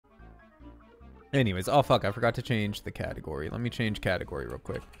Anyways, oh fuck, I forgot to change the category. Let me change category real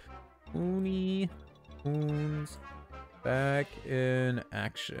quick. Looney Tunes back in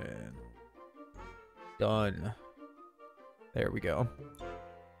action. Done. There we go.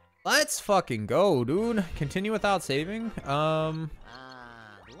 Let's fucking go, dude. Continue without saving.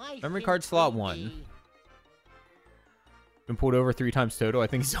 Memory card slot 1. Been pulled over 3 times total. I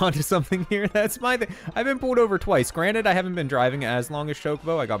think he's onto something here. That's my thing. I've been pulled over twice. Granted, I haven't been driving as long as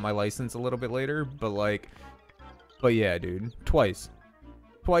Chocobo. I got my license a little bit later, but yeah, dude. Twice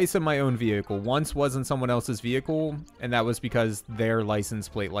in my own vehicle. Once was in someone else's vehicle, and that was because their license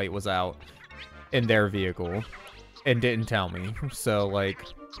plate light was out in their vehicle and didn't tell me. So, like,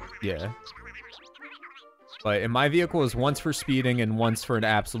 yeah. But in my vehicle is once for speeding and once for an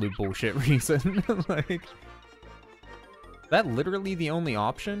absolute bullshit reason. Like, is that literally the only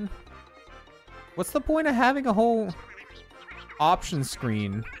option? What's the point of having a whole option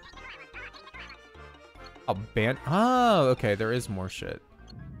screen? Oh, okay, there is more shit.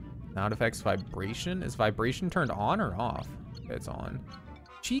 Sound effects, vibration. Is vibration turned on or off? Okay, it's on.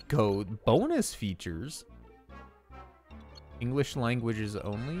 Cheat code, bonus features. English languages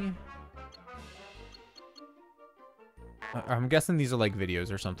only. I'm guessing these are like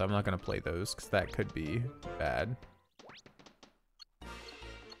videos or something. I'm not gonna play those because that could be bad.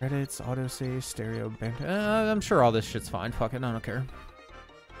 Credits, autosave, stereo, band. I'm sure all this shit's fine. Fuck it, I don't care.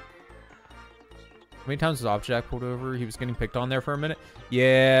 How many times was Object pulled over? He was getting picked on there for a minute.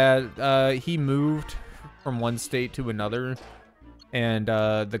 Yeah, he moved from one state to another, and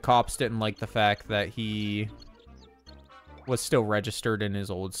the cops didn't like the fact that he was still registered in his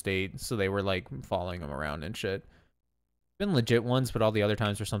old state, so they were like following him around and shit. Been legit ones, but all the other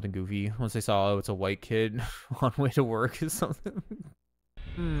times were something goofy. Once they saw, oh, it's a white kid on way to work or something.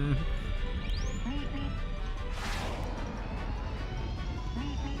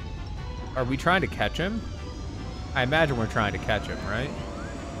 Are we trying to catch him? I imagine we're trying to catch him, right?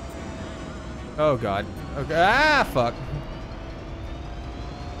 Oh god. Okay. Ah, fuck.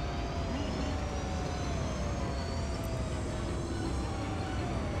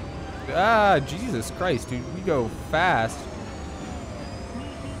 Ah, Jesus Christ, dude. We go fast.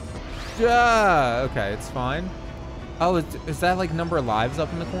 Ah, okay, it's fine. Oh, is that like number of lives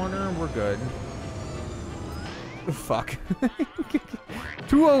up in the corner? We're good. Fuck.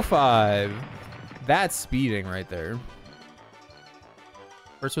 205. That's speeding right there.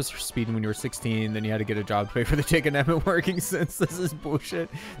 First was for speeding when you were 16, then you had to get a job to pay for the ticket and haven't been working since. This is bullshit.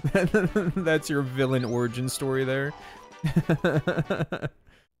 That's your villain origin story there.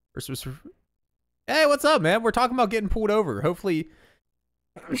 First was for... Hey, what's up, man? We're talking about getting pulled over. Hopefully...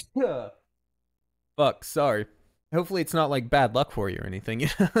 Fuck, sorry. Hopefully it's not like bad luck for you or anything.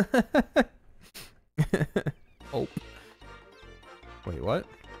 Oh. Wait, what?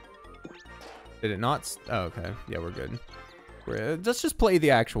 Did it not? Oh, okay. Yeah, we're good. Let's just play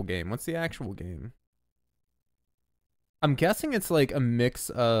the actual game. What's the actual game? I'm guessing it's like a mix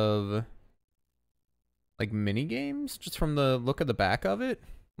of like mini games, just from the look of the back of it.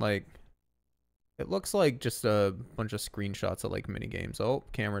 Like, it looks like just a bunch of screenshots of like mini games. Oh,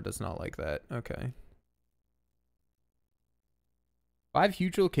 camera does not like that. Okay. 5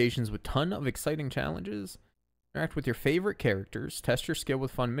 huge locations with ton of exciting challenges. Interact with your favorite characters. Test your skill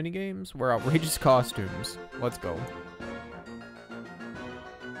with fun minigames. Wear outrageous costumes. Let's go.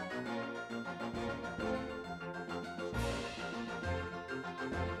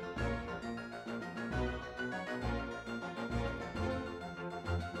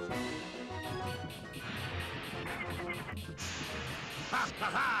 Ha ha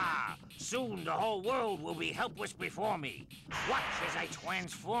ha! Soon the whole world will be helpless before me. Watch as I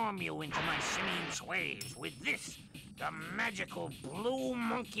transform you into my singing slaves with this, the magical blue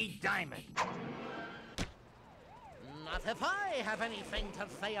monkey diamond. Not if I have anything to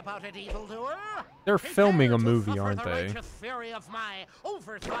say about it, evildoer. They're filming a movie, aren't they? The righteous fury of my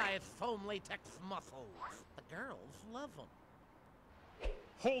oversized foam latex muscles. The girls love them.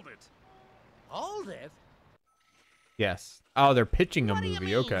 Hold it. Hold it? Yes. Oh, they're pitching a What do you movie.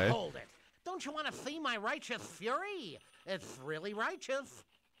 mean, Okay. hold it? Don't you want to see my righteous fury? It's really righteous.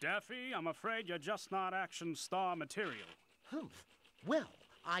 Daffy, I'm afraid you're just not action star material. Humph. Well,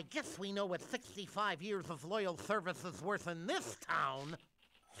 I guess we know what 65 years of loyal service is worth in this town.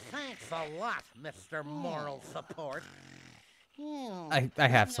 Thanks a lot, Mr. Moral Support. I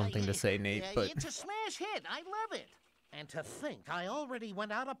have something to say, Nate, but... It's a smash hit. I love it. And to think I already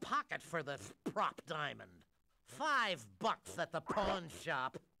went out of pocket for this prop diamond. $5 at the pawn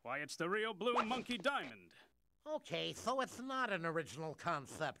shop. Why, it's the real blue monkey diamond. Okay, so it's not an original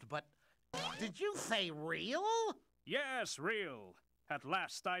concept, but... Did you say real? Yes, real. At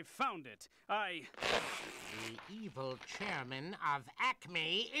last I found it. The evil chairman of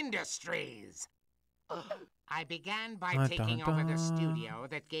Acme Industries. I began by taking over the studio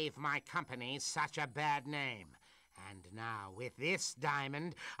that gave my company such a bad name. And now, with this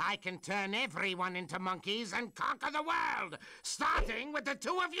diamond, I can turn everyone into monkeys and conquer the world, starting with the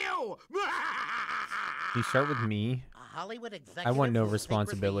two of you! You start with me. A Hollywood executive I want no who's secretly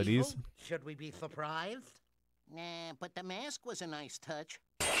responsibilities. evil? Should we be surprised? Nah, but the mask was a nice touch.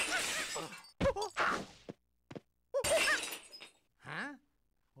 Huh?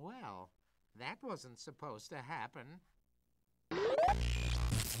 Well, that wasn't supposed to happen.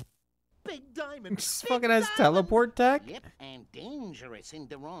 Big diamond! Just Big fucking has diamond! teleport tech? Yep, and dangerous in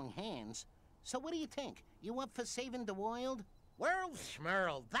the wrong hands. So what do you think? You up for saving the world? World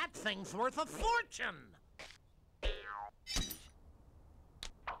schmerl, that thing's worth a fortune!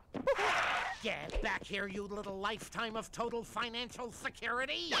 Get back here, you little lifetime of total financial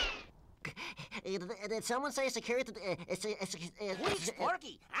security! Did someone say security? Please,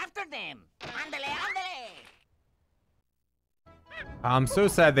 Porky, after them! Andale, andale! I'm so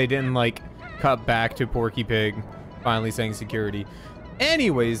sad they didn't, like, cut back to Porky Pig finally saying security.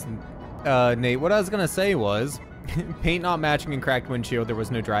 Anyways, Nate, what I was gonna say was, paint not matching and cracked windshield, there was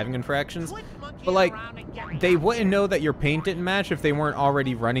no driving infractions. But, like, they wouldn't know that your paint didn't match if they weren't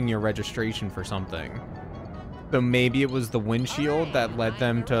already running your registration for something. So maybe it was the windshield that led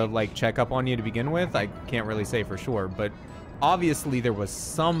them to, like, check up on you to begin with. I can't really say for sure, but obviously there was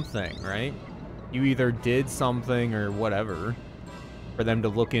something, right? You either did something or whatever for them to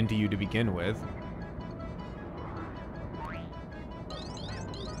look into you to begin with.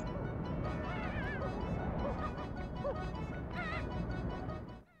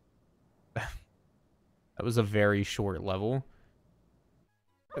 That was a very short level.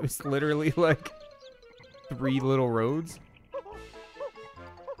 It was literally like 3 little roads.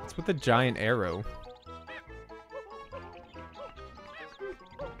 It's with a giant arrow.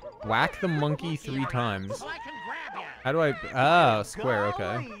 Whack the monkey 3 times. So I can grab ya. How do I... Ah, square,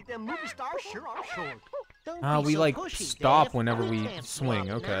 okay. Golly, them movie stars sure are short. Don't Ah, be we, so like, pushy, stop Dave. whenever we can't swing,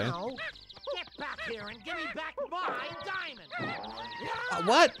 swap okay. now. Get back here and give me back my diamond.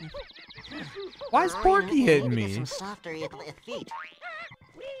 What? Why is Porky hitting Get me? some softer feet.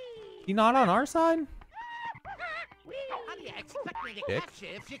 He not on our side? How do you expect me to Dick. catch you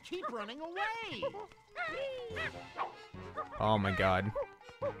if you keep running away? Oh my god.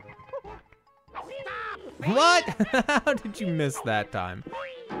 Stop! What? How did you miss that time?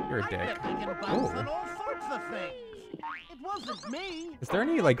 You're a I dick. bet we can bounce on all sorts of things. It wasn't me. Is there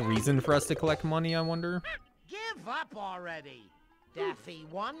any, like, reason for us to collect money, I wonder? Give up already. Daffy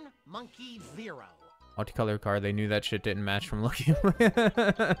 1, Monkey 0. Multicolor car, they knew that shit didn't match from looking.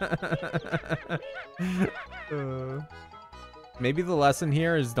 Maybe the lesson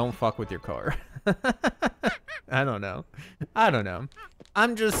here is don't fuck with your car. I don't know. I don't know.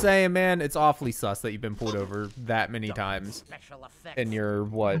 I'm just saying, man, it's awfully sus that you've been pulled over that many times Special effects. in your,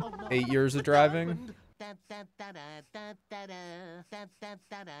 what, Oh, no, 8 years of driving?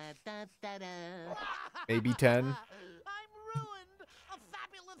 Maybe 10. I'm ruined. A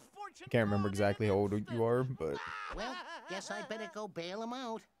fabulous fortune. Can't remember gone exactly how old you are, but... Well, guess I better go bail him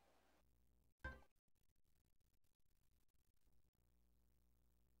out.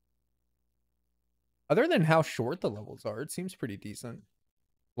 Other than how short the levels are, it seems pretty decent.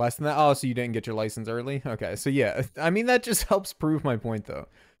 Less than that? Oh, so you didn't get your license early? Okay, so yeah. I mean, that just helps prove my point, though.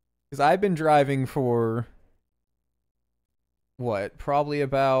 Because I've been driving for... What? Probably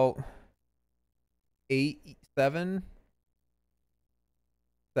about... 7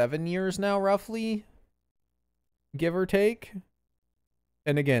 years now, roughly? Give or take?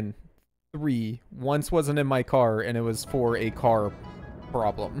 And again, 3. Once wasn't in my car, and it was for a car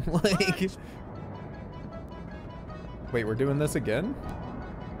problem. Like... Wait, we're doing this again?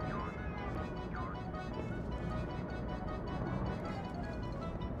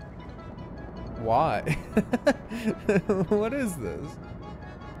 Why? What is this?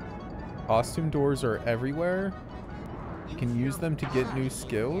 Costume doors are everywhere? You can use them to get new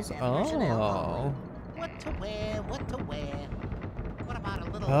skills? Oh. What to wear, what to wear. What about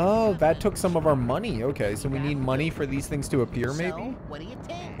a little... Oh, that took some of our money. Okay, so we need money for these things to appear, maybe? So, what do you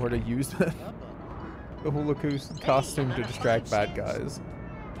think? Or to use them? The hula costume to distract bad guys.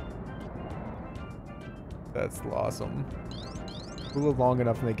 That's awesome. Hula long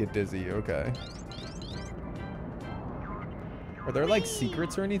enough and they get dizzy. Okay. Are there, like,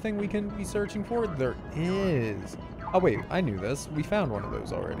 secrets or anything we can be searching for? There is. Oh, wait. I knew this. We found one of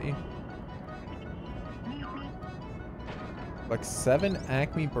those already. Like 7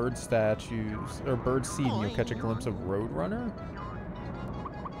 Acme bird statues, or bird seed, and you'll catch a glimpse of Roadrunner?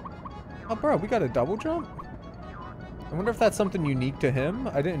 Oh, bro, we got a double jump? I wonder if that's something unique to him.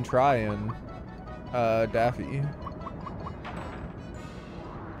 I didn't try in Daffy.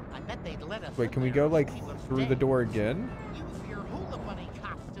 I bet they'd let us Wait, can we in go, there if like, we was through the dead. door again? Use your hula bunny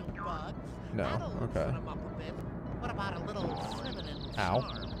costume, Bugs. No, That'll loosen okay. 'em up a bit. What about a little feminine Ow.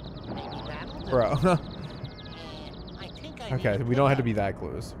 charm? Maybe that'll do. Bro. I think I Okay, need we don't have to be pickup. that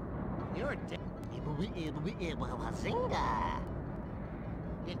close. You're dead.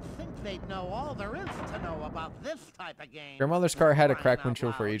 You'd think they'd know all there is to know about this type of game. Grandmother's car had a Crying cracked out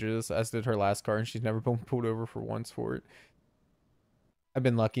windshield for loud. ages, as did her last car, and she's never been pulled over for once for it. I've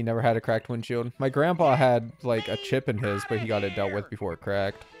been lucky, never had a cracked windshield. My grandpa had, like, a chip in his, but he got it dealt with before it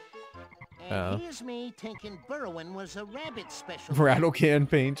cracked. And here's me thinking Burrowin was a rabbit special. Rattle can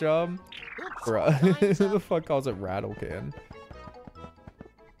paint job? Oops, Bruh. time's Who the up. fuck calls it rattle can?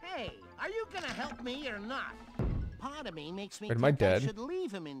 Hey, are you gonna help me or not? Part of me makes me Wait, think am I dead? I should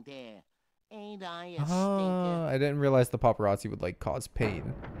leave him in there. Ain't I a Ah, I didn't realize the paparazzi would, like, cause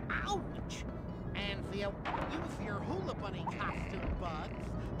pain. Ouch! And use your hula bunny costume, Bugs.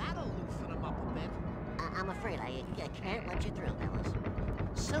 That'll loosen him up a bit. I'm afraid I can't let you through, Alice.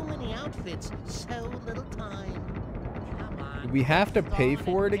 So many outfits, so little time. Come on. Do we have to go pay on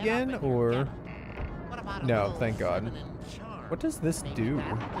for and it get again, up in your or- getup. What about a No, little thank God. feminine charm? What does this Maybe do?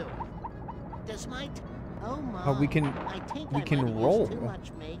 that'll do it. Does my oh my! Oh, we can- I think we I can might have used roll, too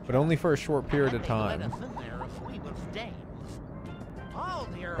much makeup. But only for a short period of Bet they'd let time. us in there if we was dames.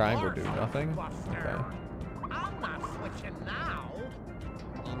 Hold your Triangle do horses, nothing? Buster. Okay. I'm not switching now.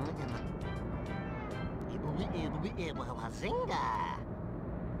 Zinga!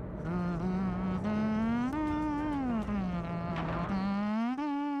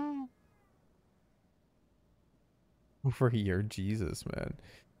 Over a year, Jesus, man.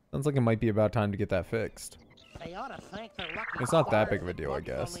 Sounds like it might be about time to get that fixed. They ought to thank their lucky It's not that stars big of a that deal, I Bugs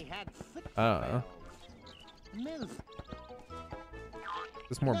guess. only had 6 I don't know. bells. Is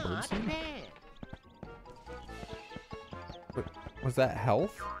this more Not birdseed? bad. Was that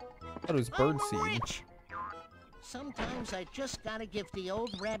health? I thought it was I'm birdseed. rich. Sometimes I just gotta give the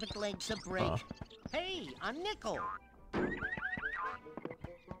old rabbit legs a break. Huh. Hey, a nickel.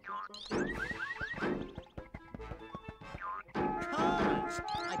 Cars.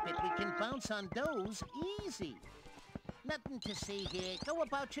 I bet we can bounce on those easy. Nothing to see here. Go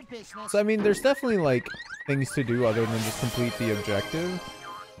about your business. So, I mean, there's definitely, like, things to do other than just complete the objective.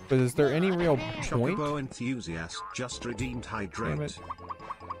 But is there any real point? Chocobo enthusiast just redeemed Damn it. hydrate.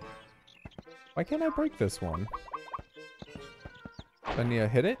 Why can't I break this one? I need to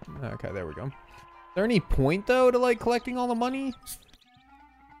hit it? Okay, there we go. Is there any point, though, to, like, collecting all the money?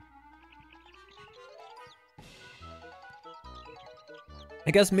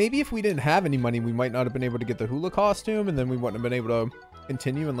 I guess maybe if we didn't have any money, we might not have been able to get the hula costume, and then we wouldn't have been able to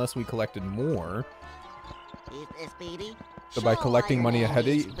continue unless we collected more. Speedy? So by collecting money ahead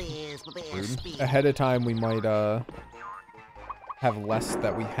of time, we might have less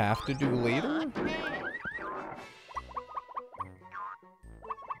that we have to do later. Not bad.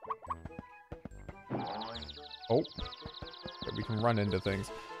 Oh, okay, we can run into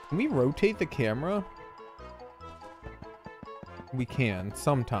things. Can we rotate the camera? We can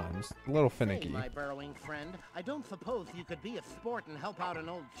sometimes. A little finicky. Hey, my burrowing friend. I don't suppose you could be a sport and help out an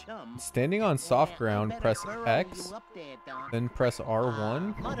old chum. Standing on soft Yeah, I ground, better press burrow X, you up there, Don. then press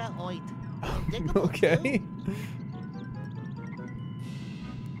R1. Mudda oit. Diggable Okay. too.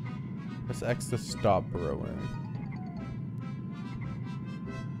 Press X to stop burrowing.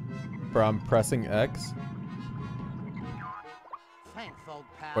 Bro, I'm pressing X. Thanks, old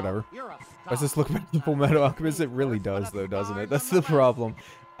pal. Whatever. You're a Does this star. look like the Full Metal Alchemist? It really does, though, doesn't it? That's the problem.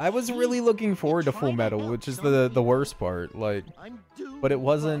 I was really looking forward to Full Metal, which is the worst part. Like, I'm doomed, but it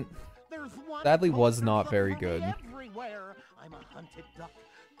wasn't. Bugs. There's one Sadly, was poster not for very me good. everywhere. I'm a hunted duck,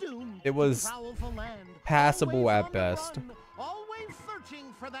 doomed It was to prowl the land, passable always at on the best. run, always searching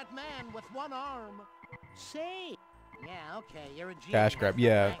for that man with one arm. Say, yeah, okay, you're a genius. Cash grab.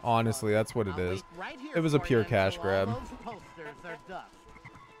 Yeah, Thanks, honestly, Bugs. that's what it I'll is. wait right here It was a for pure you cash until grab. all those posters are dust.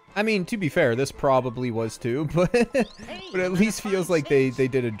 I mean, to be fair, this probably was too, but at least feels like they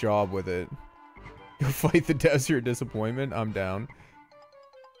did a job with it. Go fight the desert disappointment. I'm down.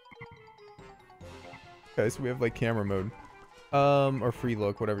 Okay, so we have like camera mode, or free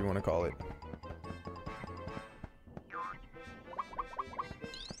look, whatever you want to call it.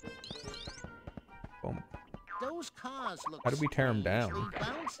 Boom. Those cars look How did we tear 'em down?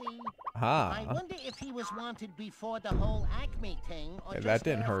 strangely bouncy. I Ha! wonder if he was wanted before the whole Acme thing, or Okay, just that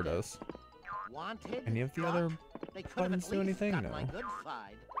didn't after. hurt us. Wanted? Any of the Got? other They could have buttons at do least anything? got No. my good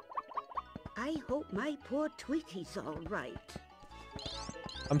side. I hope my poor Tweety's all right.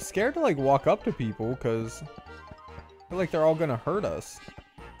 I'm scared to like walk up to people because I feel like they're all gonna hurt us.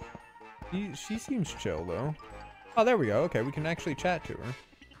 She seems chill though. Oh, there we go. Okay, we can actually chat to her.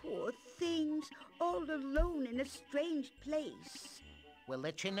 Poor things, all alone in a strange place. We'll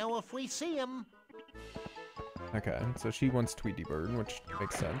let you know if we see him. Okay, so she wants Tweety Bird, which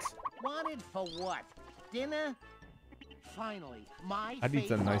makes sense. Wanted for what? Dinner? Finally, my I'd eat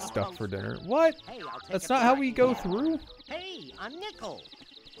some favorite nice stuff for host. dinner. What? Hey, I'll take That's a not how bite. we go through? Hey, a nickel.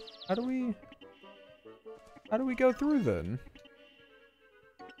 How do we go through then?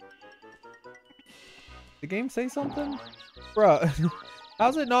 The game say something? Bruh,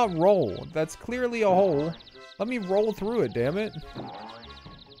 how's it not roll? That's clearly a hole. Let me roll through it, damn it.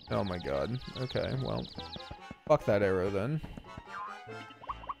 Oh my god. Okay, well. Fuck that arrow then.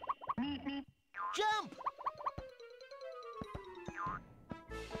 Jump!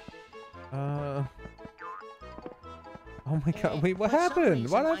 Oh my god, wait, what For some happened?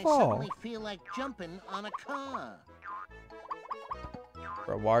 Why'd reason, I fall? suddenly feel like jumping on a car.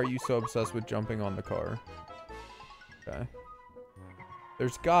 Bro, why are you so obsessed with jumping on the car? Okay.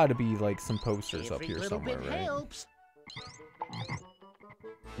 There's gotta be like some posters up Every here little somewhere, bit right? helps.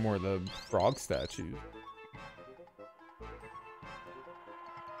 More of the frog statues.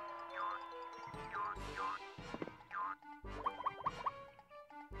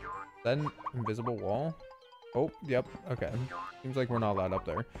 That an invisible wall? Oh, yep. Okay. Seems like we're not allowed up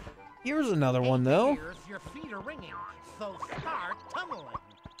there. Here's another one, though. Here's your feet are ringing, so start tumbling.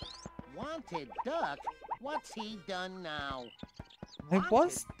 Wanted duck? What's he done now? I Wanted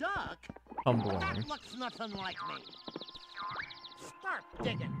was duck? tumbling. That looks nothing like me. Start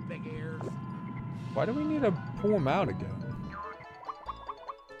digging, big ears. Why do we need to pull him out again?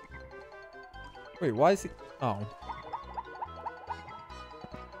 Wait, why is he... Oh.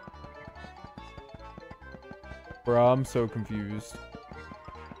 Bro, I'm so confused.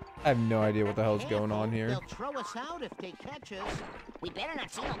 I have no idea what the hell's going on here. They'll throw us out if they catch us. We better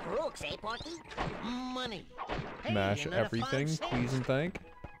not see no crooks, eh, Porky? Money. Hey, Mash another everything, 5 cents. please and thank.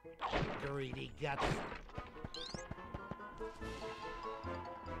 Greedy guts.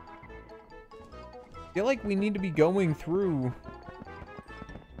 I feel like we need to be going through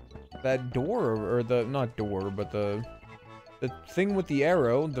that door, or the, not door, but the thing with the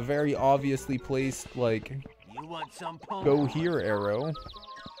arrow, the very obviously placed, like, You want some pony? go here arrow.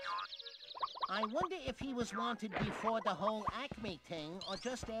 I wonder if he was wanted before the whole Acme thing or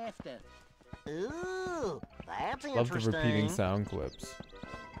just after. Ooh, that's Love the interesting. repeating sound clips.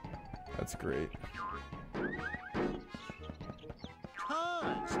 That's great.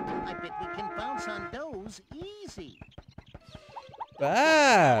 Cars. I bet we can bounce on those easy.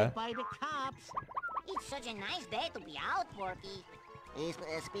 Ah! By the cops. It's such a nice day to be out, Porky.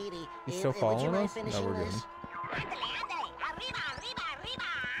 Speedy, He's still would you following mind us? No, finishing we're good. this? Ándale, ándale. Arriba, arriba, arriba.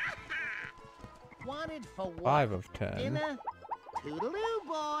 Wanted for what? 5 of 10. Dinner? Toodaloo,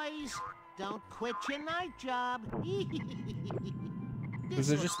 boys. Don't quit your night job. Is This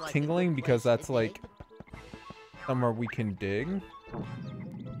it just looks like a tingling good because place that's to like dig. somewhere we can dig?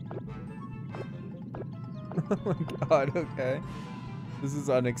 Oh my god, okay. This is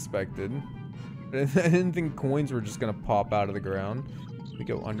unexpected. I didn't think coins were just gonna pop out of the ground. Can we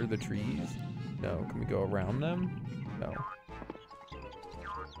go under the trees? No. Can we go around them? No.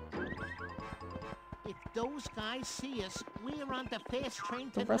 If those guys see us, we're on the fast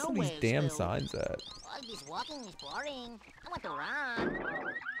train to Where the rest of these damn Nowheresville. signs at? All this walking is boring. I want to run.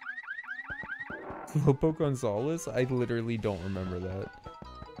 Lopo Gonzalez? I literally don't remember that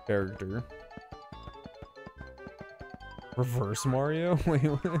character. Reverse Mario? Wait,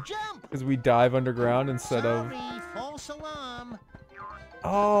 Jump! because we dive underground instead of... Sorry, false alarm.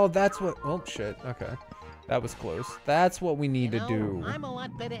 Oh, that's what... Oh, shit. Okay. That was close. That's what we need You to know, do. I'm a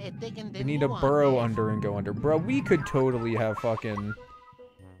lot better at digging We than need you to are, burrow Biff. under and go under. Bro, we could totally have fucking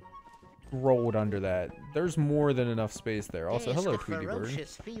rolled under that. There's more than enough space there. Also, Ask hello, a Tweety Bird.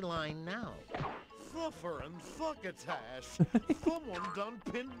 ferocious feline now. Suffering succotash. Someone done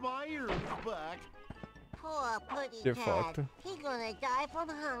pinned my ears back. Poor putty You're cat. fucked. He gonna die from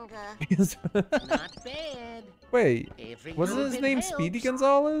hunger. Not bad. Wait, Every wasn't little his bit name Speedy helps.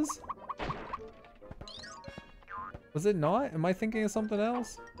 Gonzalez? Was it not? Am I thinking of something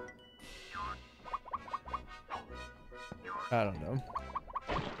else? I don't know.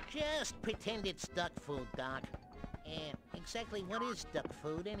 Just pretend it's duck food, Doc. And exactly what is duck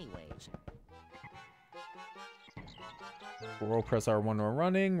food, anyways? Roll press R1 while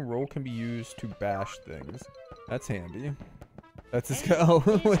running. Roll can be used to bash things. That's handy. That's his oh,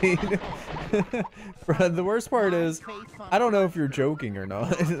 wait. Bro, the worst part is, I don't know if you're joking or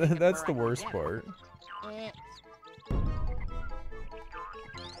not. That's the worst part. Eh,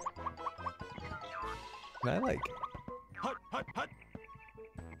 And I like. Hut, hut, hut.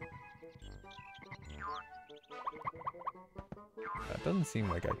 That doesn't seem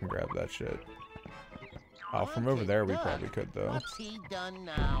like I can grab that shit. Oh, from over there we probably could though. What's he done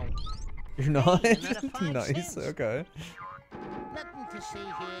now? You're not? Hey, another 5 Nice, cents. okay. Nothing to see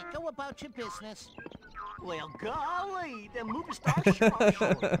here. Go about your business. Well, golly, the movie star's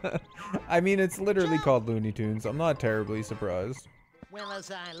sure. I mean, it's literally called Looney Tunes. I'm not terribly surprised. Well,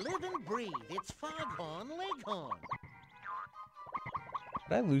 as I live and breathe, it's Foghorn Leghorn.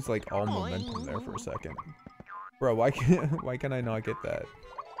 Did I lose like all momentum there for a second? Bro, why can I not get that?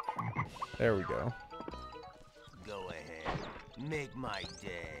 There we go. Go ahead, make my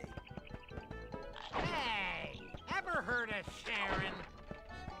day. Hey, ever heard of Sharon?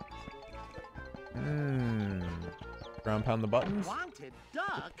 Ground pound the buttons? Wanted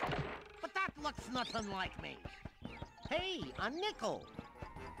duck? But that looks nothing like me. Hey, a nickel.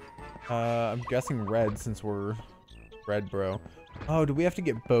 I'm guessing red since we're red, bro. Oh, do we have to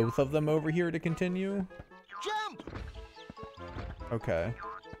get both of them over here to continue? Jump! Okay.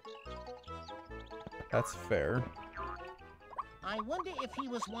 That's fair. I wonder if he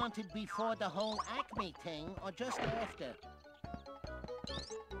was wanted before the whole Acme thing or just after.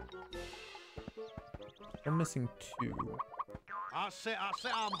 I'm missing 2. I say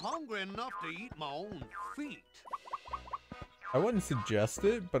I'm hungry enough to eat my own feet. I wouldn't suggest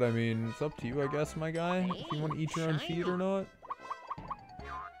it, but I mean, it's up to you, I guess, my guy. If you want to eat your own feet or not.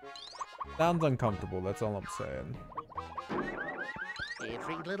 Sounds uncomfortable, that's all I'm saying.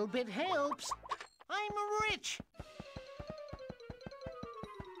 Every little bit helps. I'm rich.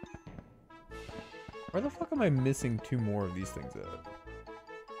 Where the fuck am I missing 2 more of these things at?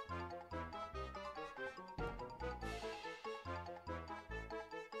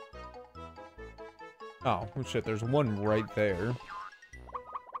 Oh, shit, there's one right there.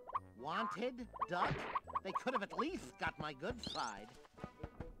 Wanted duck? They could have at least got my good side.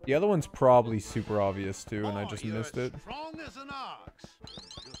 The other one's probably super obvious too, and I Oh, just you're missed it. Strong as an ox.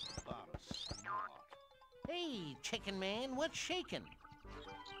 Just about as smart. Hey, chicken man, what's shaking?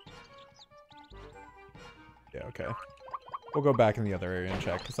 Yeah, okay. We'll go back in the other area and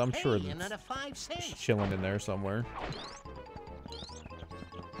check, because I'm sure Hey, that's another 5 cents. chilling in there somewhere.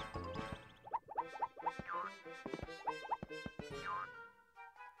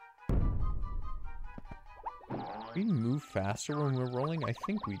 We move faster when we're rolling? I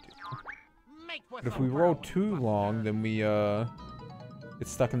think we do. Make with But if the we roll world, too Buster. long, then we, it's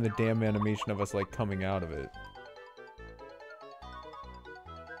stuck in the damn animation of us, like, coming out of it.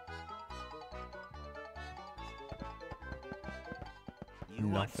 You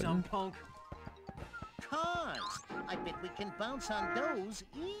want some, Nothing. punk? Cars! I bet we can bounce on those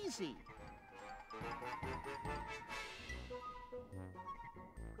easy.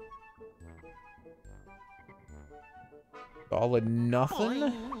 Solid nothing?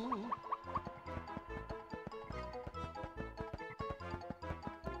 Boing.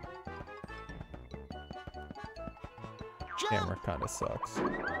 Camera kinda sucks.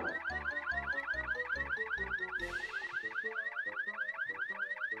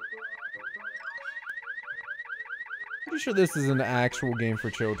 Pretty sure this is an actual game for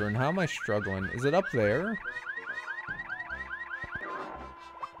children. How am I struggling? Is it up there?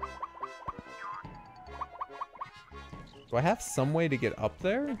 Do I have some way to get up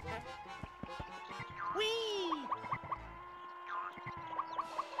there? Whee!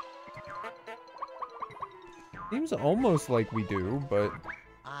 Seems almost like we do, but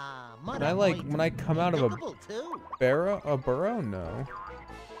When when I come out of a burrow? No.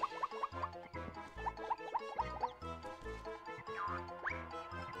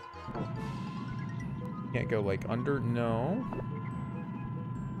 Can't go like under? No.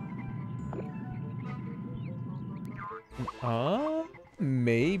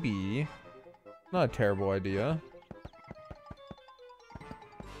 Maybe. Not a terrible idea.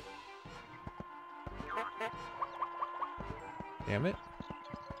 Damn it.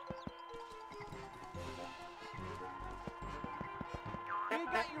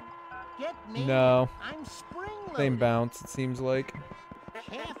 Get me? No. I'm spring-loaded. Same bounce, it seems like.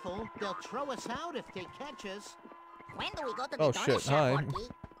 Careful, they'll throw us out if they catch us. When do we go to the Oh, donut shit, shop, hi. Porky?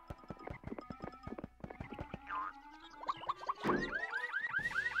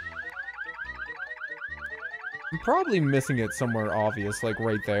 I'm probably missing it somewhere obvious, like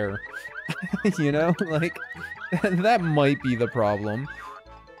right there. You know, like, that might be the problem.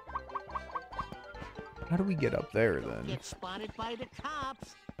 How do we get up there then? Get spotted by the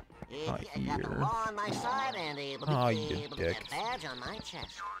cops. Not I got the here. law on my side and able Aw, to, you able to dick. get badge on my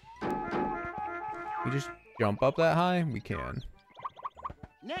chest. We just jump up that high? We can.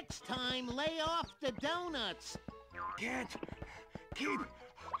 Next time, lay off the donuts. Can't keep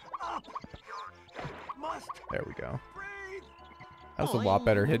up. Must There we go. breathe. That was a lot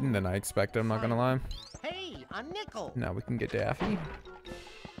better hidden than I expected, I'm not gonna lie. Hey, a nickel. Now we can get Daffy.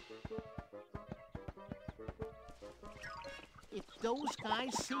 If those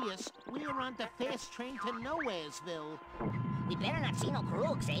guys see us, we're on the fast train to Nowheresville. We better not see no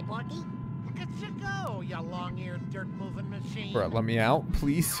crooks, eh, Porky? Look at you go, you long-eared dirt-moving machine. Bro, let me out,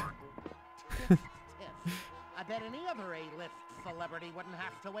 please. Tiff. I bet any other A-list celebrity wouldn't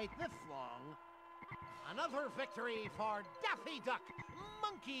have to wait this long. Another victory for Daffy Duck,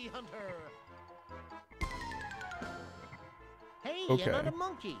 Monkey Hunter. Hey, Okay. you're not a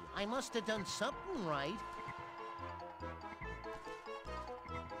monkey. I must have done something right.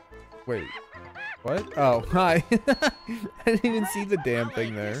 Wait. What? Oh, hi. I didn't even see the damn I'll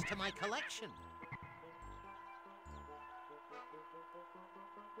thing add there. this to my collection.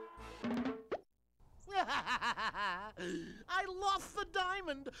 I lost the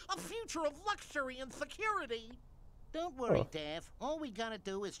diamond, a future of luxury and security. Don't worry, Oh. Daff. All we gotta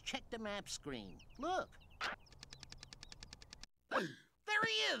do is check the map screen. Look. There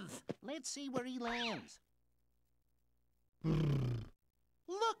he is. Let's see where he lands.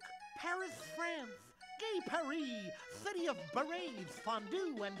 Look, Paris, France. Gay Paris, city of berets,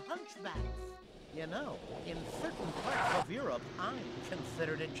 fondue, and hunchbacks. You know, in certain parts of Europe, I'm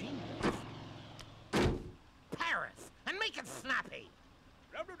considered a genius. Paris, and make it snappy.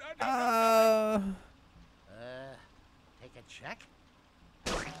 Take a check?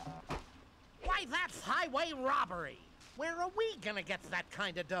 Why, that's highway robbery. Where are we gonna get that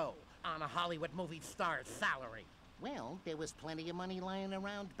kind of dough on a Hollywood movie star's salary? Well, there was plenty of money lying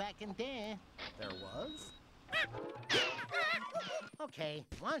around back in there. There was? Okay,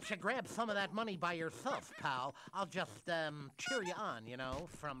 why don't you grab some of that money by yourself, pal? I'll just, cheer you on, you know,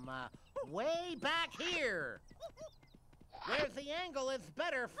 from, way back here. Where the angle is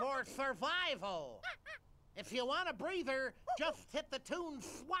better for survival. If you want a breather, just hit the tune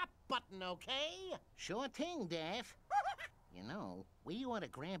swap button, okay? Sure thing, Daff. You know, we ought to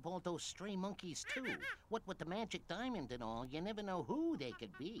grab all those stray monkeys, too. What with the magic diamond and all, you never know who they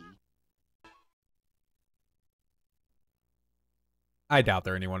could be. I doubt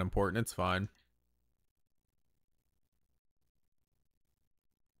they're anyone important. It's fine.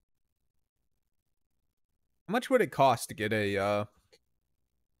 How much would it cost to get a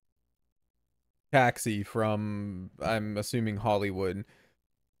taxi from, I'm assuming, Hollywood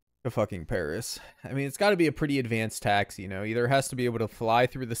to fucking Paris? I mean, it's got to be a pretty advanced taxi, you know? Either it has to be able to fly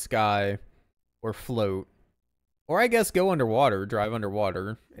through the sky or float. Or I guess go underwater, drive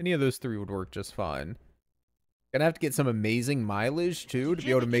underwater. Any of those three would work just fine. Gonna have to get some amazing mileage, too, to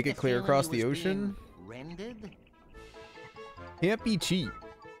be able to make it clear across the ocean. Rendered? Can't be cheap.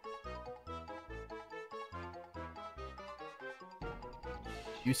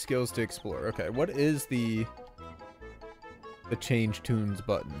 Use skills to explore. Okay, what is the change tunes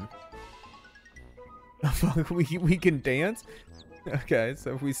button? Fuck, we can dance? Okay,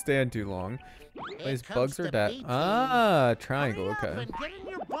 so if we stand too long. Plays bugs or that? Ah, triangle, okay. Get in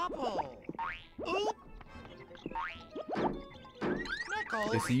your bubble. Oop.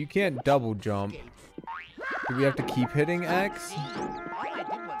 Okay, so you can't double jump. Do we have to keep hitting X? All I did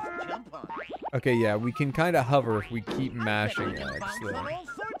was jump on it. Okay, yeah, we can kind of hover if we keep I bet mashing you can X, bounce though. on all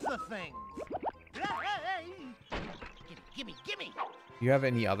sorts of things. Hey. Gimme. Do you have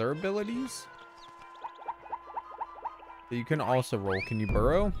any other abilities? You can also roll. Can you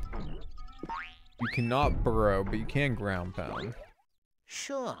burrow? You cannot burrow, but you can ground pound.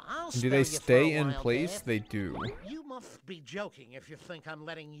 Sure, I'll Do they spare you for stay a in while, place? Daff. They do. You must be joking if you think I'm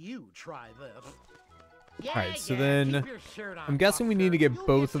letting you try this. Yeah, Alright, so yeah, then keep your shirt on, I'm guessing we need to get Buster.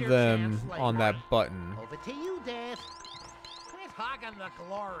 both You'll of get your them chance on later. that button. Over to you, Daff. Quit hogging the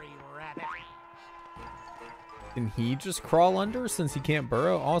glory, rabbit. Can he just crawl under since he can't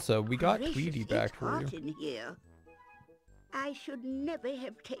burrow? Also, we got Gracious, Tweety it's back for hot you. in here. I should never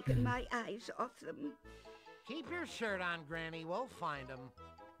have taken my eyes off them. Keep your shirt on, Granny. We'll find him.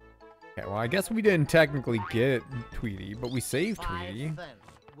 Okay, well, I guess we didn't technically get Tweety, but we saved 5 Tweety. cents.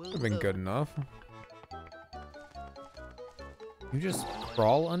 Would have been Woo-hoo. good enough. You just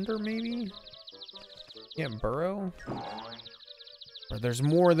crawl under, maybe? Can't burrow? Or there's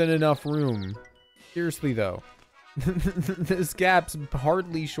more than enough room. Seriously, though. This gap's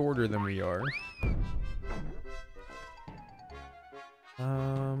hardly shorter than we are.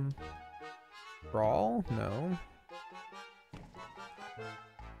 Crawl? No.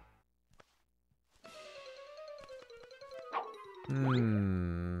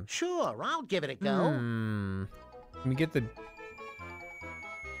 Sure, I'll give it a go. Can we get the...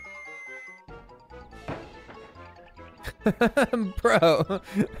 Bro.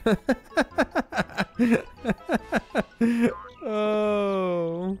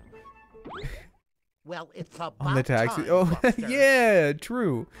 Oh. Well, it's about On the taxi. time, Oh, Buster. yeah,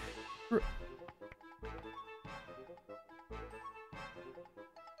 true.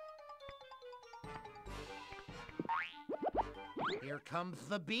 Here comes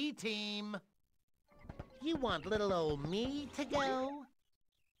the B team. You want little old me to go?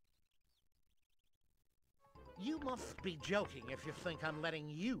 You must be joking if you think I'm letting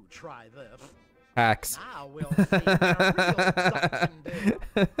you try this. Hacks. Now we'll see what a real duck can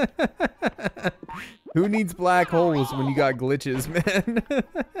do. Who needs black holes when you got glitches, man?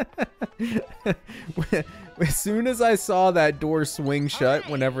 As soon as I saw that door swing shut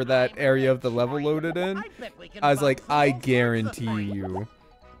whenever that area of the level loaded in, I was like, I guarantee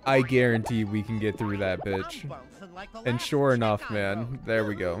we can get through that bitch. And sure enough, man, there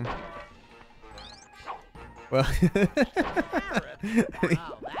we go. Well,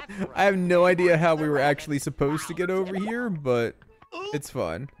 I have no idea how we were actually supposed to get over here, but it's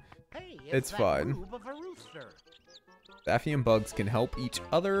fun. It's fine. Daffy and Bugs can help each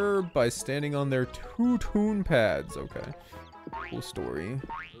other by standing on their two toon pads. Okay. Cool story.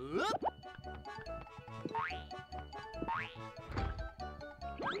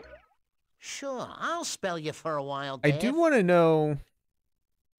 Sure, I'll spell you for a while, I Dave. do want to know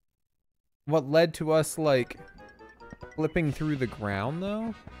what led to us, like, flipping through the ground,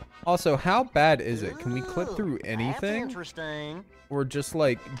 though. Also, how bad is it? Can we clip through anything? That's interesting. Or just,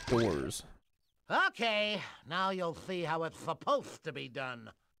 like, doors? Okay, now you'll see how it's supposed to be done.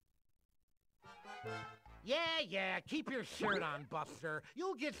 Yeah, keep your shirt on, Buster.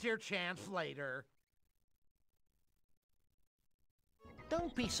 You'll get your chance later.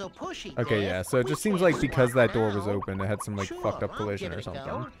 Don't be so pushy, Okay, Dave. yeah, so it just seems like because that door was open, it had some, like, Sure, fucked up I'll collision give or it a something.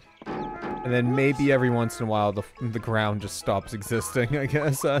 go. And then maybe every once in a while the ground just stops existing, I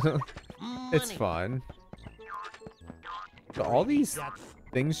guess. I don't, it's Money. fine. So all these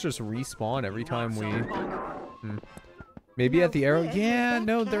things just respawn every time we... Maybe at the arrow? Yeah,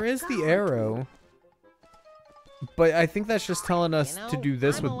 no, there is the arrow. But I think that's just telling us to do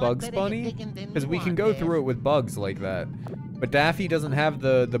this with Bugs Bunny. Because we can go through it with Bugs like that. But Daffy doesn't have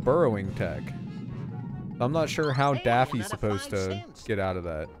the burrowing tech. I'm not sure how Daffy's supposed to get out of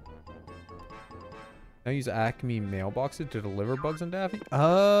that. Now use Acme mailboxes to deliver Bugs and Daffy?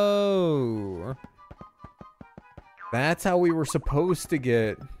 Oh. That's how we were supposed to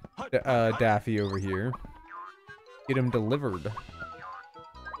get Daffy over here. Get him delivered.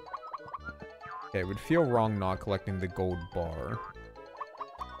 Okay, it would feel wrong not collecting the gold bar.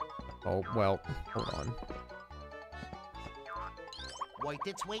 Oh, well, hold on. Worth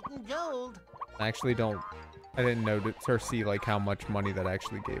its weight in gold. I actually don't... I didn't notice or see, like, how much money that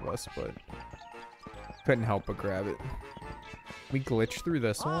actually gave us, but... Couldn't help but grab it. We glitch through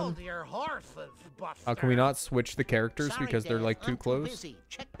this one? Hold your horses, Buster. Oh, can we not switch the characters Sorry, because they're, Dave, like, too I'm close? Busy.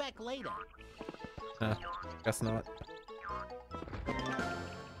 Check back later. Guess not.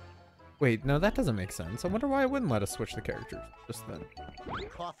 Wait, no, that doesn't make sense. I wonder why it wouldn't let us switch the characters just then.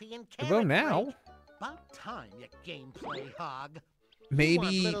 Coffee and Well, carrot now. cake. About time, you gameplay hog. Maybe...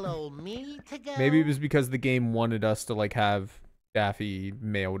 You want little old me to go? Maybe it was because the game wanted us to, like, have Daffy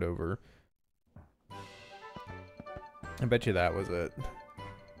mailed over. I bet you that was it.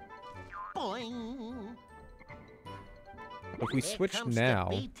 Boing. If we Here switch comes the now,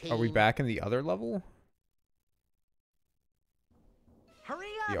 B are we team. back in the other level? Hurry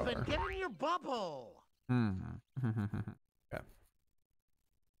We up are. and get in your bubble. Yeah.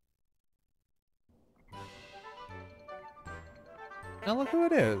 Now look who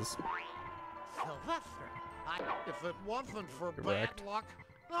it is. Sylvester, if it wasn't for Correct. bad luck,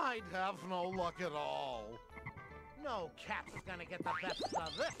 I'd have no luck at all. No cat's gonna get the best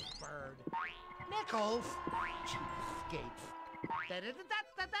of this bird. Nickels, cheapskates.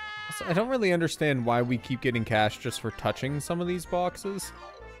 Da-da-da-da-da-da. So I don't really understand why we keep getting cash just for touching some of these boxes.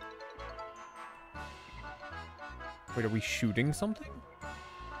 Wait, are we shooting something?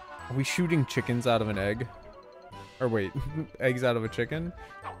 Are we shooting chickens out of an egg? Or wait, eggs out of a chicken?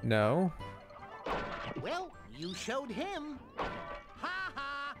 No. Well, you showed him. Ha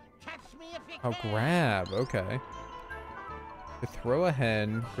ha! Catch me if you Oh, can. grab. Okay. To throw a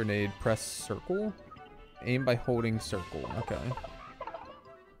hen, grenade, press circle. Aim by holding circle. Okay.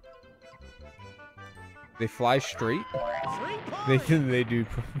 They fly straight? 3 They points. they do.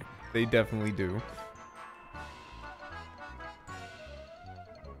 They definitely do.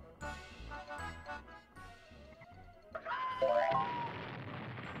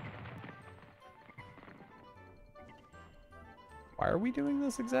 Why are we doing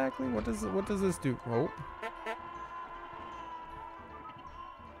this exactly? What does this do? Oh.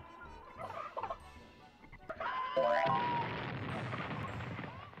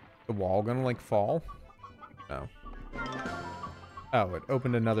 The wall gonna, like, fall? No. Oh, it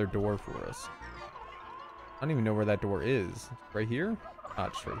opened another door for us. I don't even know where that door is. Right here? Ah,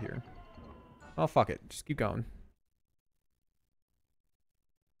 it's right here. Oh, fuck it. Just keep going.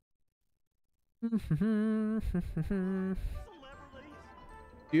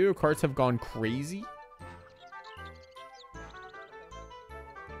 Video carts have gone crazy.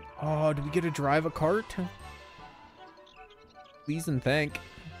 Oh, do we get to drive a cart? Please and thank.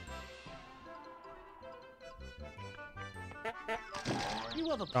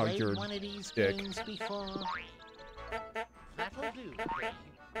 You ever played one of these games before? That'll do, Green.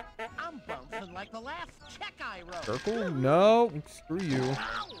 I'm bouncing like the last check I wrote. Circle? No, screw you.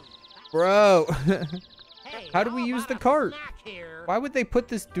 Bro. Hey, how do we use the cart? Why would they put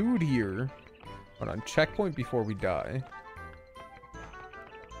this dude here? Hold on, checkpoint before we die.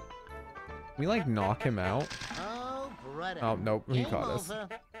 Can we, like, knock him out? Oh, nope, he caught us.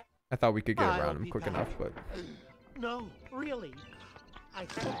 I thought we could get around him quick enough, but... No, really. I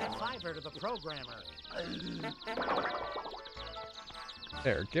sent a $5 to the programmer.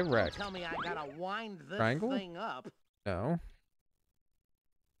 There, get wrecked. Tell me I gotta wind this Triangle? thing up. No.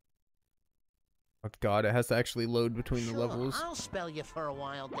 Oh god, it has to actually load between the levels. I'll spell you for a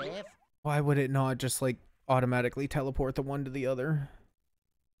while, Dave. Why would it not just, like, automatically teleport the one to the other?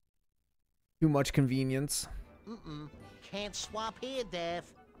 Too much convenience. Can't swap here, Dave.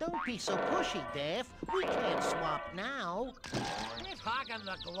 Don't be so pushy, Dave. We can't swap now. Quit hogging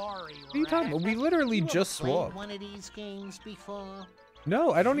the glory, What are you talking about? We literally just swapped. One of these games before?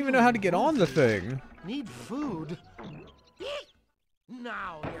 No, I don't even know how to get on the thing. Need food?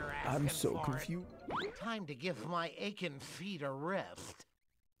 Now you're asking I'm so for confused. It. Time to give my aching feet a rest.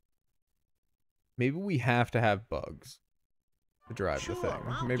 Maybe we have to have bugs to drive the thing.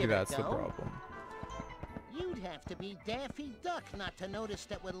 I'll Maybe give it a that's the go. problem. You'd have to be Daffy Duck not to notice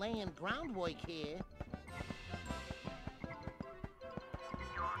that we're laying groundwork here.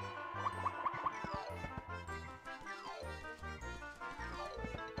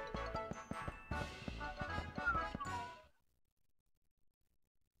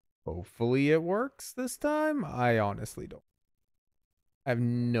 Hopefully it works this time. I honestly don't. I have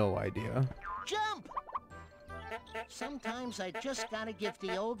no idea. Jump! Sometimes I just gotta give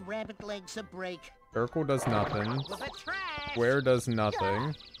the old rabbit legs a break. Circle does nothing. Square does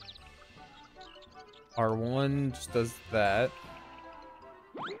nothing. R1 just does that.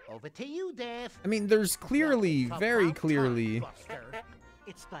 Over to you, Dave. I mean, there's clearly, very clearly.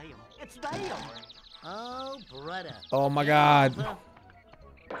 It's them. It's them. Oh, brother. Oh my god.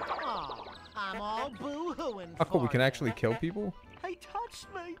 Oh, I'm all boo-hooing. How cool, we can actually kill people? He touched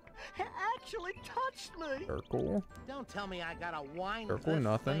me. He actually touched me. Circle. Don't tell me I gotta wind Circle, this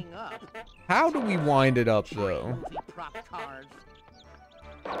nothing. thing up. How do we wind it up, though? Movie prop cards.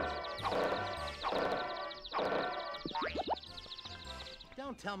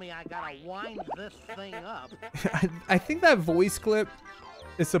 Don't tell me I gotta wind this thing up. I think that voice clip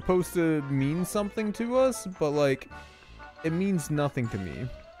is supposed to mean something to us, but, like, it means nothing to me.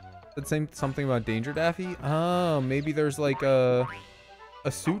 That same something about Danger Daffy? Oh, maybe there's, like, a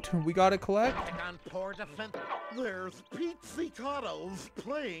suit we gotta collect? There's pizzicatos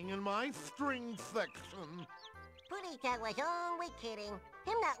playing in my string section. Purita was only kidding.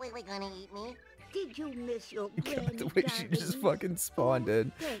 Him not really gonna eat me. Did you miss your God, the granny, way she just darling? fucking spawned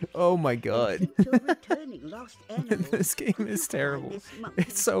in. Thank Oh my god. Since you're returning lost animals, This game could is you terrible. find this monkey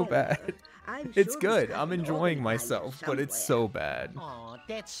It's so terror? bad. I'm It's sure good. you I'm have an enjoying organizer myself, but it's somewhere. so bad. Aw,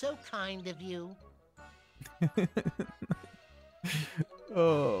 that's so kind of you.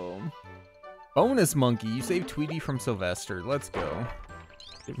 Oh. Bonus monkey. You saved Tweety from Sylvester. Let's go.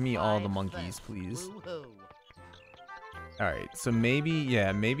 Give me all the monkeys, please. Alright, so maybe,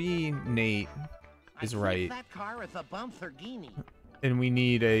 yeah, maybe Nate is right. That car is a Bumferghini. And we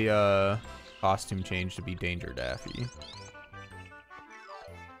need a costume change to be Danger Daffy.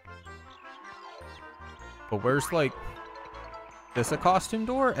 But where's, like, this a costume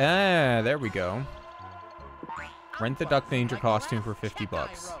door? Ah, there we go. Rent the Duck Danger costume for 50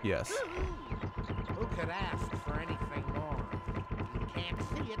 bucks. Yes. Who could ask for anything more? You can't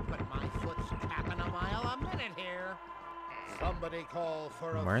see it, but my foot's tapping a mile a minute here. Somebody call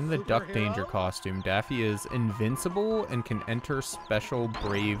for a I'm wearing the Duck superhero? Danger costume. Daffy is invincible and can enter special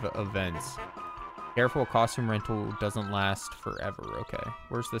brave events. Careful, costume rental doesn't last forever. Okay,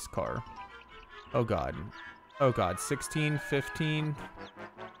 where's this car? Oh god. Oh god, 16, 15.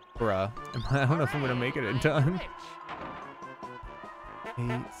 Bruh. I don't know if I'm gonna make it in time.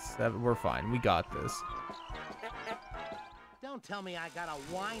 8, 7. We're fine. We got this. Don't tell me I gotta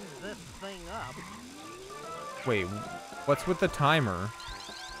wind this thing up. Wait, what's with the timer?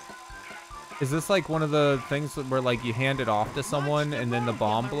 Is this like one of the things where like you hand it off to someone and then the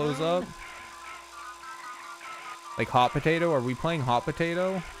bomb blows up? Like hot potato? Are we playing hot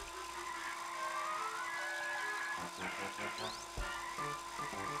potato?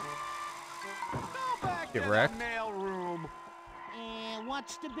 Get wrecked. And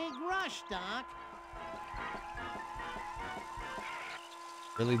what's the big rush, Doc?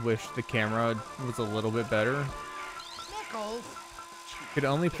 Really wish the camera was a little bit better. Nickels. Could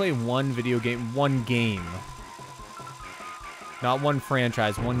only play one video game, one game. Not one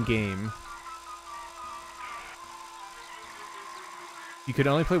franchise, one game. You could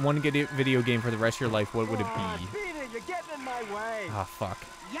only play one video game for the rest of your life. What would it be? Peter, you're getting in my way. Ah, fuck.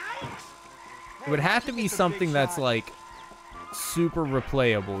 Yikes! It would have to be something that's like super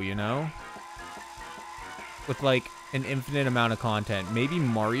replayable, you know? With like an infinite amount of content. Maybe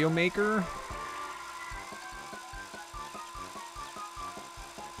Mario Maker?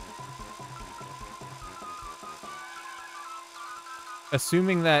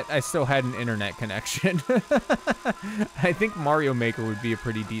 Assuming that I still had an internet connection. I think Mario Maker would be a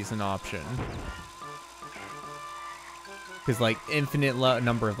pretty decent option. Because, like, infinite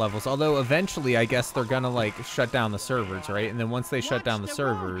number of levels. Although, eventually, I guess they're gonna, like, shut down the servers, right? And then once they shut down the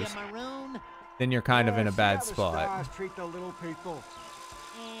servers, then you're kind of in a bad spot.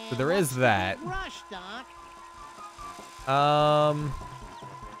 So there is that. I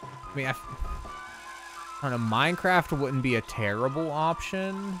mean, I don't know, Minecraft wouldn't be a terrible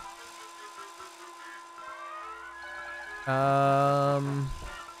option.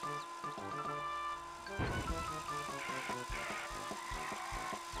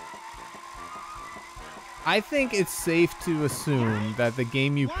 I think it's safe to assume that the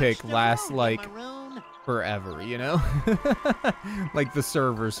game you pick lasts, like, forever, you know? Like, the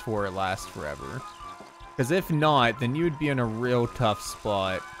servers for it last forever. Because if not, then you would be in a real tough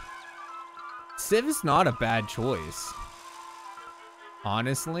spot. Civ is not a bad choice.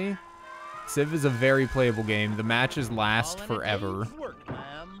 Honestly. Civ is a very playable game. The matches last forever.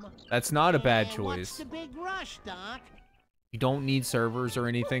 That's not a bad choice. You don't need servers or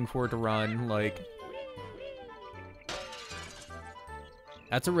anything for it to run, like...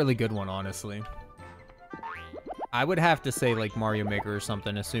 That's a really good one, honestly. I would have to say, like, Mario Maker or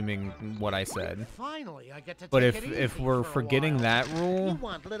something, assuming what I said. Finally, I get to But take if we're forgetting that rule... You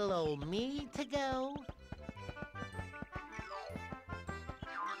want little old me to go?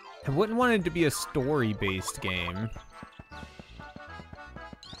 I wouldn't want it to be a story-based game.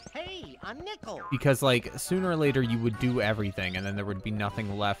 Hey, a nickel! Because, like, sooner or later you would do everything, and then there would be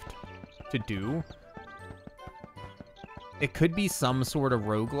nothing left to do. It could be some sort of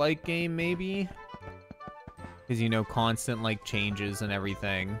roguelike game, maybe. Because, you know, constant, like, changes and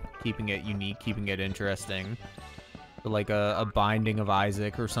everything. Keeping it unique, keeping it interesting. Or, like, a Binding of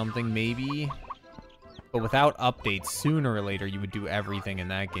Isaac or something, maybe. But without updates, sooner or later, you would do everything in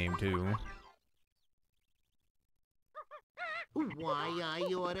that game, too. Why, I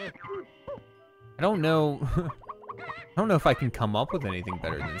oughta... I don't know... I don't know if I can come up with anything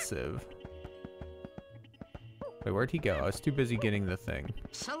better than Civ. Wait, where'd he go? I was too busy getting the thing.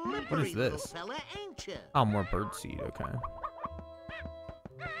 What is this? Fella, ain't ya? Oh, more birdseed, okay.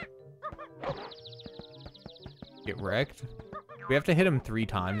 Get wrecked? We have to hit him 3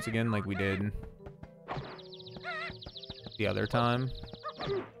 times again, like we did the other time.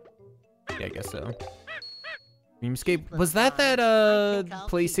 Yeah, I guess so. Dreamscape, was that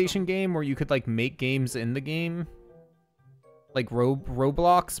PlayStation game where you could, like, make games in the game? Like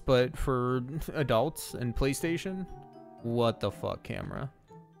Roblox, but for adults and PlayStation? What the fuck, camera?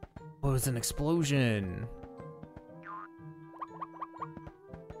 Oh, it was an explosion.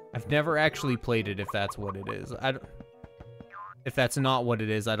 I've never actually played it, if that's what it is. If that's not what it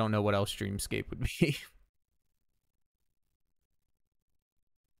is, I don't know what else Dreamscape would be.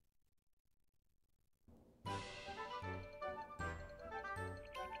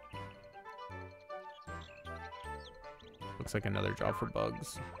 Looks like another job for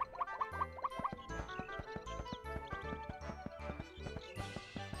bugs.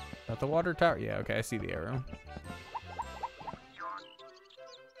 At the water tower? Yeah, okay, I see the arrow.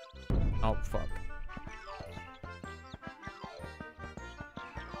 Oh, fuck.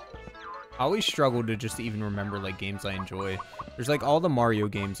 I always struggle to just even remember, like, games I enjoy. There's, like, all the Mario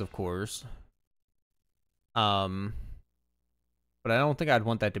games, of course. But I don't think I'd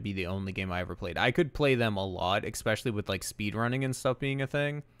want that to be the only game I ever played. I could play them a lot, especially with, like, speedrunning and stuff being a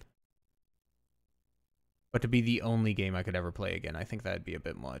thing. But to be the only game I could ever play again, I think that'd be a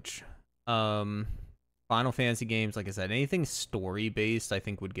bit much. Final Fantasy games, like I said, anything story-based I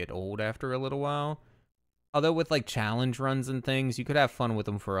think would get old after a little while. Although with like challenge runs and things, you could have fun with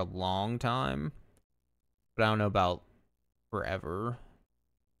them for a long time. But I don't know about forever.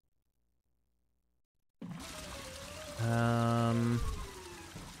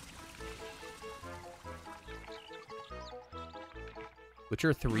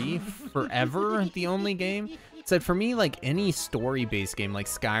 Witcher 3 forever the only game. Said for me, like any story-based game like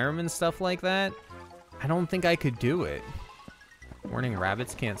Skyrim and stuff like that, I don't think I could do it. Warning,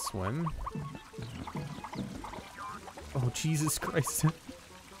 rabbits can't swim. Oh, Jesus Christ.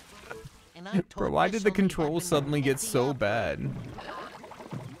 Bro, why did the controls suddenly get so bad?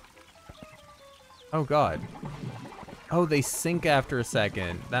 Oh, God. Oh, they sink after a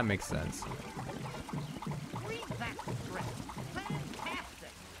second. That makes sense.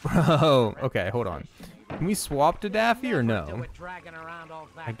 Bro, okay, hold on. Can we swap to Daffy or no?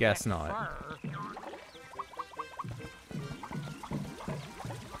 I guess not.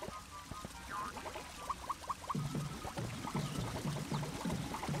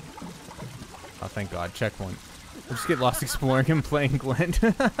 Oh, thank God. Checkpoint. We'll just get lost exploring and playing Glint.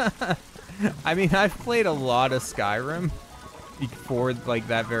 I mean, I've played a lot of Skyrim for, like,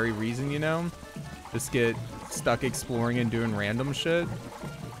 that very reason, you know? Just get stuck exploring and doing random shit.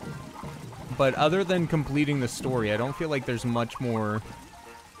 But other than completing the story, I don't feel like there's much more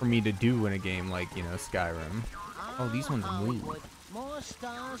for me to do in a game like, you know, Skyrim. Oh, these ones move.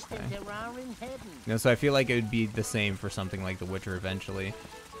 Okay. You know, so I feel like it would be the same for something like The Witcher eventually.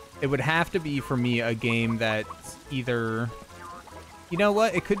 It would have to be, for me, a game that's either... You know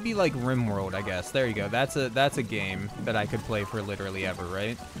what? It could be like RimWorld, I guess. There you go. That's a game that I could play for literally ever,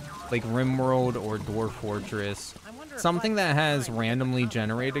 right? Like RimWorld or Dwarf Fortress. Something that has randomly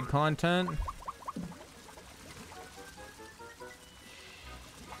generated content.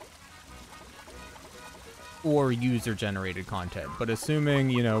 Or user-generated content. But assuming,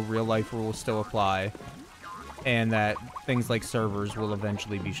 you know, real-life rules still apply. And that things like servers will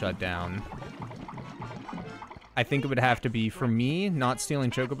eventually be shut down. I think it would have to be, for me, not stealing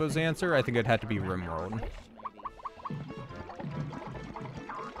Chocobo's answer, I think it'd have to be RimWorld.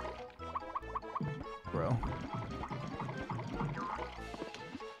 Bro.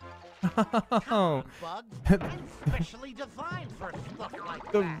 Oh.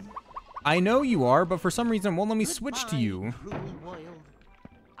 I know you are, but for some reason it won't let me switch to you.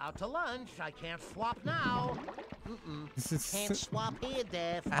 Out to lunch. I can't swap now. Can't swap here,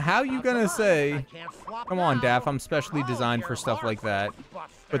 Daff. How you gonna say, come on, Daff, I'm specially designed for stuff like that,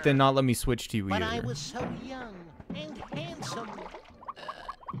 but then not let me switch to you either? But I was so young and handsome.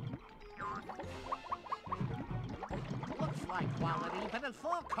 Looks like quality, but it's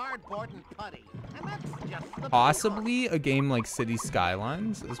all cardboard and putty. And that's just the Possibly a game like City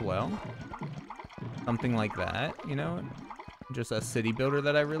Skylines as well. Something like that, you know? Just a city builder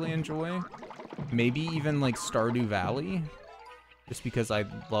that I really enjoy. Maybe even like Stardew Valley. Just because I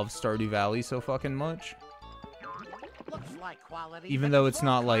love Stardew Valley so fucking much. Looks like quality, even though it's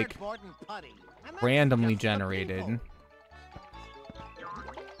not like randomly generated.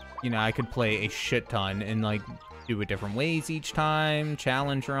 You know, I could play a shit ton and like do it different ways each time,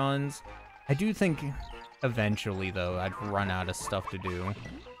 challenge runs. I do think eventually though I'd run out of stuff to do.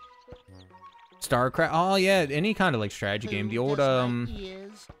 StarCraft, oh yeah, any kind of like strategy game. The old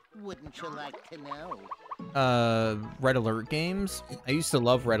wouldn't you like to know? Red Alert games. I used to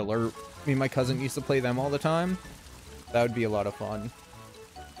love Red Alert. Me and my cousin used to play them all the time. That would be a lot of fun.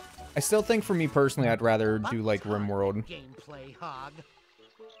 I still think for me personally, I'd rather do like RimWorld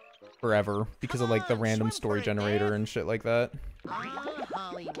forever because of like the random story generator and shit like that.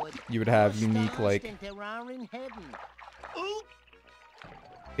 You would have unique like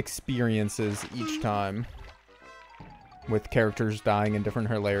experiences each time with characters dying in different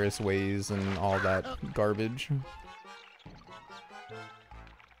hilarious ways and all that garbage.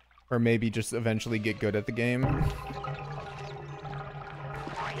 Or maybe just eventually get good at the game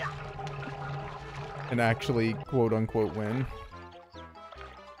and actually quote-unquote win.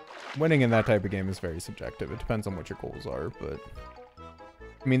 Winning in that type of game is very subjective. It depends on what your goals are, but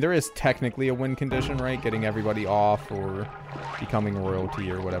I mean, there is technically a win condition, right? Getting everybody off or becoming royalty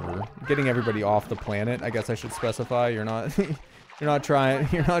or whatever. Getting everybody off the planet, I guess I should specify. You're not you're not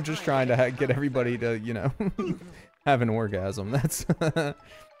just trying to get everybody to, you know, have an orgasm. That's I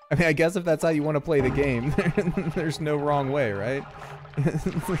mean, I guess if that's how you want to play the game, there's no wrong way, right?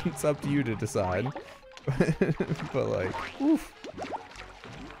 It's up to you to decide. But like, oof.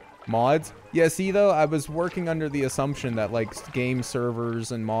 Mods? Yeah, see though, I was working under the assumption that like game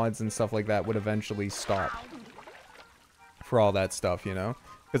servers and mods and stuff like that would eventually stop for all that stuff, you know?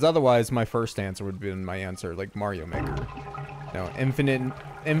 Because otherwise my first answer would have been my answer, like Mario Maker. you know,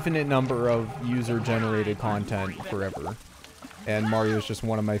 infinite number of user-generated content forever. And Mario is just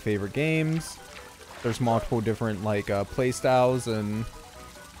one of my favorite games. There's multiple different like play styles and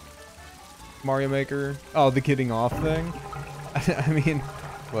Mario Maker. Oh, the getting off thing. I mean,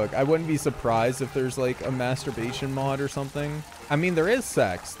 look, I wouldn't be surprised if there's like a masturbation mod or something. I mean, there is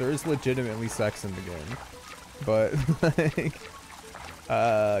sex. There is legitimately sex in the game. But like,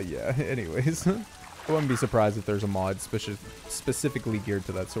 yeah. Anyways, I wouldn't be surprised if there's a mod specifically geared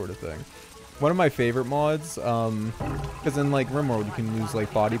to that sort of thing. One of my favorite mods, because in like RimWorld you can lose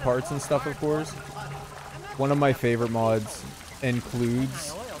like body parts and stuff, of course. One of my favorite mods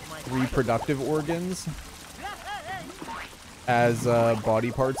includes reproductive organs as body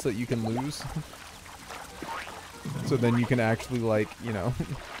parts that you can lose. So then you can actually like, you know,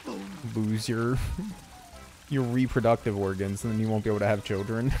 lose your reproductive organs and then you won't be able to have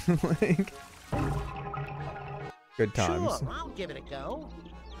children. Like, good times. Sure, I'll give it a go.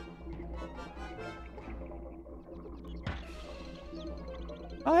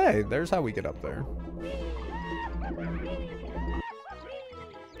 Oh, hey, there's how we get up there.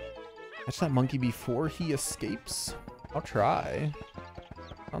 Catch that monkey before he escapes? I'll try.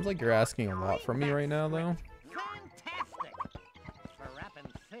 Sounds like you're asking a lot from me right now, though. Fantastic. For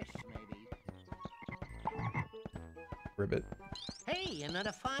wrapping fish, maybe. Ribbit. Hey,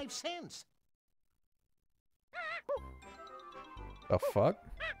 another 5 cents. The fuck?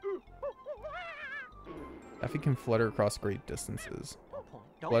 Effie can flutter across great distances.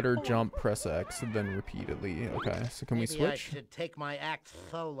 Flutter, jump, press X, and then repeatedly. Okay, so can we Maybe I switch? should take my act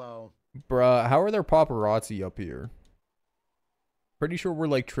solo. Bruh, how are there paparazzi up here? Pretty sure we're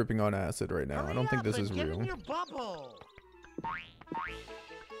like tripping on acid right now. I don't think this is Get real. in your bubble.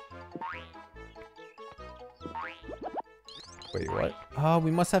 Wait, what? Oh,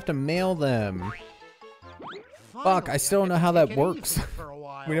 we must have to mail them. Fuck, Finally, I still don't know how get that to take it works. easy for a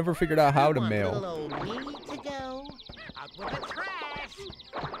while. We never figured out how to Want mail. little old me to go? Out with the trash. He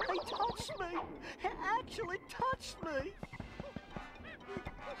touched me. He actually touched me.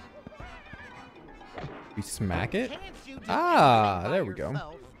 We smack it? Can't you do Ah, anything by there we go.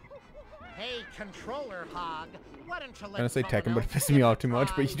 yourself? Hey, controller hog, why don't you I'm let gonna say someone Tekken, but it else pissed give me it off a too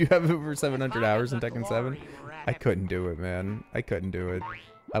much. But you try? do have over 700 hours in Find Tekken the 7. glory, I rabbit. couldn't do it, man. I couldn't do it.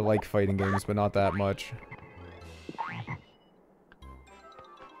 I like fighting games, but not that much.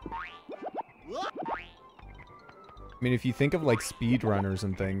 I mean, if you think of like speedrunners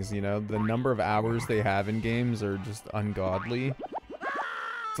and things, you know, the number of hours they have in games are just ungodly.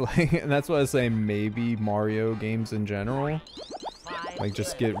 It's like, and that's why I was saying maybe Mario games in general. Like,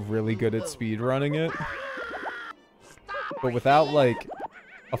 just get really good at speedrunning it. But without, like,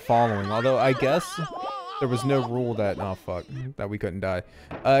 a following. Although, I guess there was no rule that... Oh, fuck. That we couldn't die.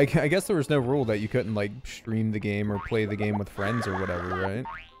 I guess there was no rule that you couldn't, like, stream the game or play the game with friends or whatever, right?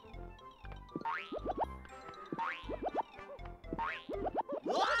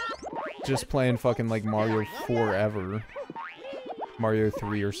 Just playing fucking, like, Mario forever. Mario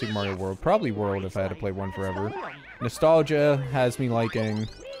 3 or Super Mario World. Probably World if I had to play one forever. Nostalgia has me liking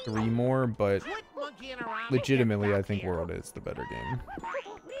 3 more, but legitimately I think World is the better game.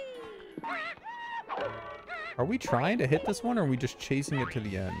 Are we trying to hit this one, or are we just chasing it to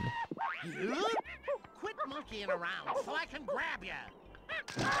the end? Quit monkeying around so I can grab you.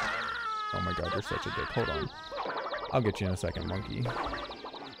 Oh my god, you're such a dick. Hold on. I'll get you in a second, monkey.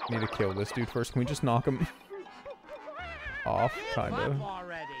 Need to kill this dude first. Can we just knock him off? Kinda.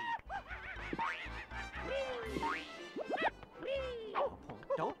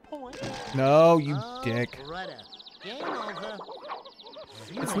 Don't point. No, you dick. Game over.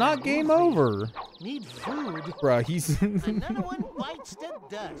 It's not game over. Need food. Bruh, he's... Another one bites the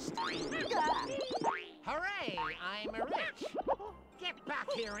dust. Hooray! I'm rich. Get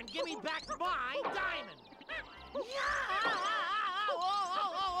back here and give me back my diamond.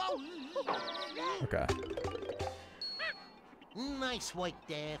 Okay. Nice white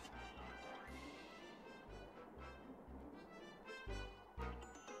death.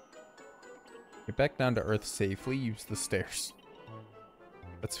 Get back down to Earth safely. Use the stairs.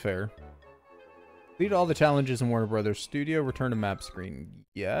 That's fair. Complete all the challenges in Warner Brothers Studio. Return to map screen.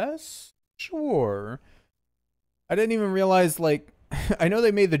 Yes? Sure. I didn't even realize, like... I know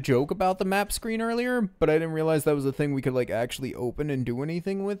they made the joke about the map screen earlier, but I didn't realize that was a thing we could, like, actually open and do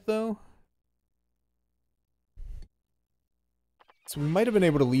anything with, though. So we might have been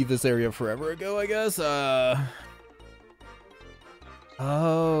able to leave this area forever ago, I guess.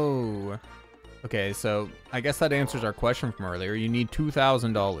 Oh. Okay, so I guess that answers our question from earlier. You need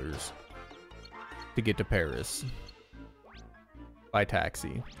 $2,000 to get to Paris by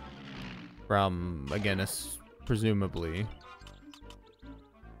taxi. From, again, presumably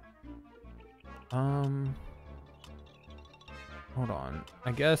Hold on.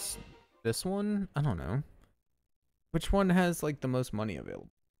 I guess this one? I don't know. Which one has like the most money available?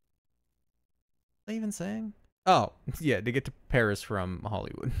 What are they even saying? Oh, yeah, to get to Paris from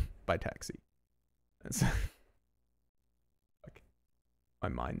Hollywood by taxi. That's my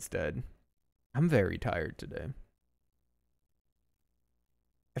mind's dead. I'm very tired today.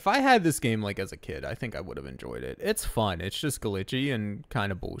 If I had this game like as a kid, I think I would have enjoyed it. It's fun. It's just glitchy and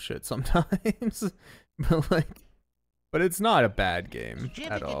kind of bullshit sometimes. But it's not a bad game Did you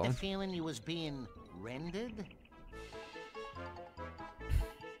at ever all. get the feeling you was being rendered?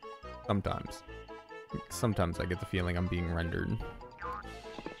 Sometimes. Sometimes I get the feeling I'm being rendered.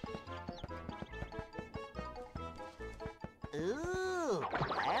 Ooh,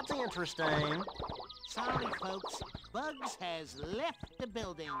 that's interesting. Sorry, folks. Bugs has left the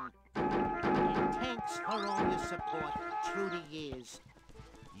building. And thanks for all your support through the years.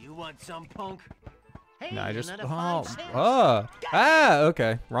 You want some, punk? Hey, No, I just another 5 cents.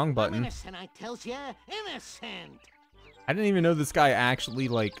 Okay, wrong I'm button. innocent, I tells ya. Innocent. I didn't even know this guy actually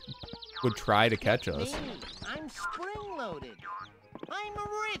like would try to catch us. Me, I'm spring-loaded. I'm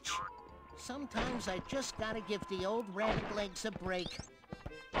rich. Sometimes I just gotta give the old rabbit legs a break.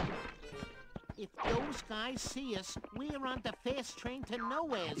 If those guys see us, we're on the fast train to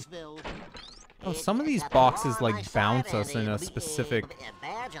Nowheresville. Oh, some of these boxes like bounce us in a specific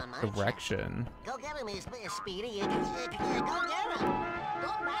direction. Go get him, Speedy. Go get him. Don't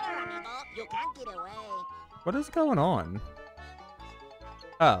bother, amigo. You can't get away. What is going on?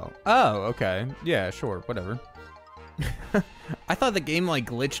 Oh, okay. Yeah, sure, whatever. I thought the game like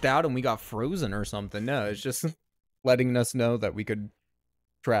glitched out and we got frozen or something. No, it's just letting us know that we could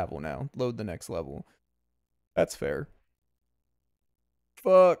travel now. Load the next level. That's fair.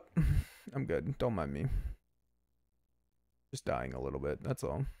 Fuck. I'm good. Don't mind me. Just dying a little bit. That's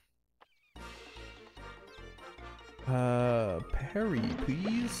all. Parry,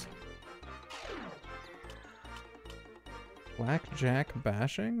 please. Blackjack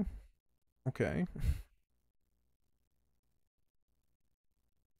bashing? Okay.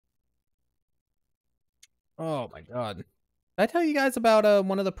 Oh my god. Did I tell you guys about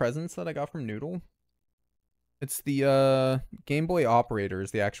one of the presents that I got from Noodle? It's the Game Boy Operator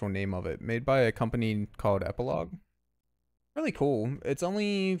is the actual name of it, made by a company called Epilogue. Really cool. It's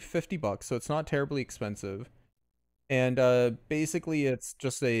only 50 bucks, so it's not terribly expensive. And basically it's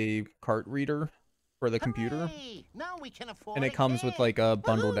just a cart reader for the computer. Hey, now we can afford And it comes with like a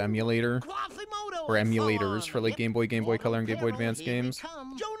bundled emulator Quasimodo or and so emulators on. for like Game Boy Color, and Game Boy Mortal Advance peril, games. here we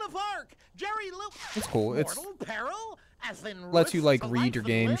come. Joan of Arc, Jerry Lewis. It's cool. It's Mortal peril, as in lets you like risks to read life your and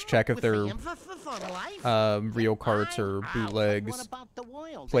games, limb check if with the they're emphasis on life. real carts or What bootlegs, about the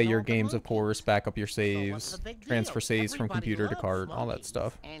wild play and your all the games of monkeys? course, back up your what's saves, the big transfer deal? saves from Everybody computer to loves cart, all that monkeys.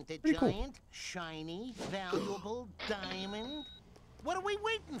 stuff. And the Pretty cool. giant, shiny, valuable diamond. What are we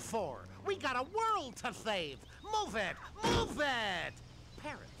waiting for? We got a world to save. Move it! Move it!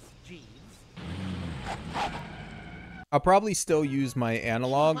 Paris, Jeeves. I'll probably still use my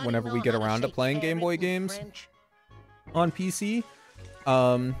analog Anybody whenever we know get how to around to say playing Game carrot Boy in games French? on PC.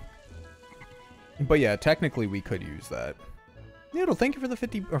 But yeah, technically we could use that. Noodle, thank you for the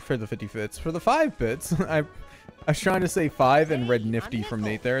 50 or for the 50 bits. For the 5 bits. I was trying to say 5 and read Hey, a nifty from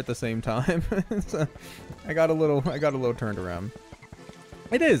nickel. Nate there at the same time. So I got a little turned around.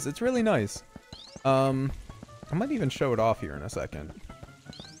 It is. It's really nice. I might even show it off here in a second.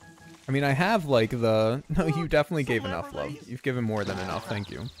 I mean, I have like the... No, you definitely gave enough love. You've given more than enough.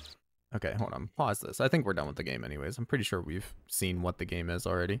 Thank you. Okay, hold on. Pause this. I think we're done with the game anyways. I'm pretty sure we've seen what the game is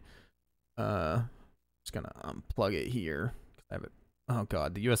already. Just gonna unplug it here. I have it. Oh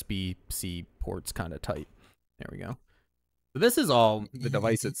god, the USB-C port's kind of tight. There we go. So this is all the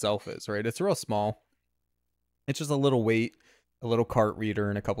device itself is, right? It's real small. It's just a little weight, a little cart reader,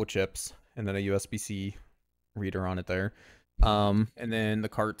 and a couple chips, and then a USB-C reader on it there. And then the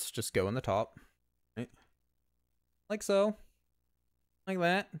carts just go in the top, right? Like so. Like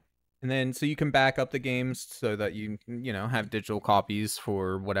that. And then, so you can back up the games so that you know, have digital copies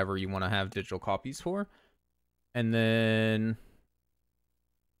for whatever you want to have digital copies for. And then,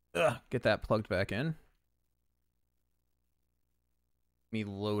 get that plugged back in. Let me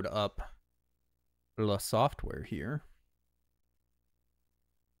load up the software here.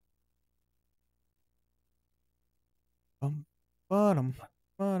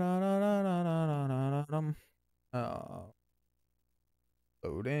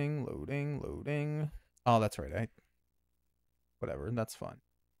 Loading. Oh, that's right. Whatever, that's fine.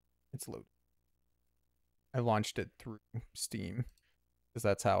 It's loading. I launched it through Steam because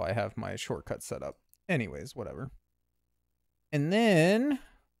that's how I have my shortcut set up. Anyways, whatever. And then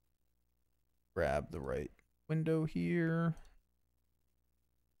grab the right window here.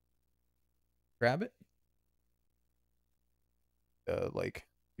 Grab it. Like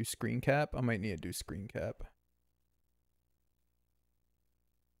do screen cap. I might need to do screen cap.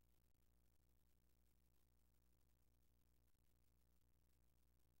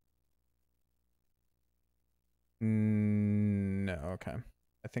 No, okay.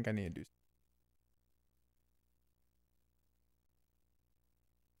 I think I need to do.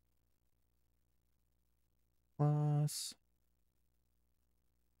 Plus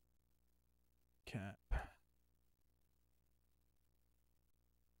cap.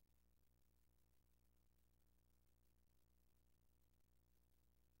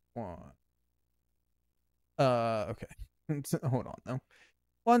 One. Okay. Hold on though.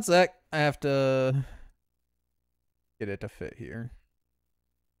 One sec. I have to get it to fit here.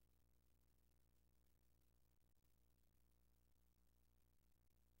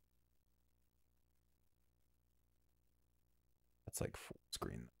 That's like full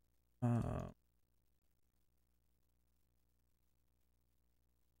screen.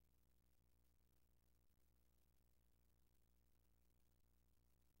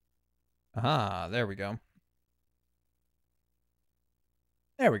 Aha, there we go.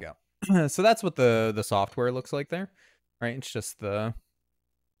 There we go. So that's what the software looks like there, right? It's just a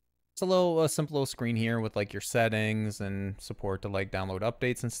simple little screen here with like your settings and support to like download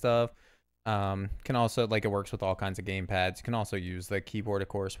updates and stuff. Can also, like, it works with all kinds of gamepads. You can also use the keyboard, of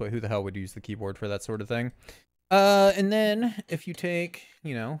course, but who the hell would use the keyboard for that sort of thing? And then if you take,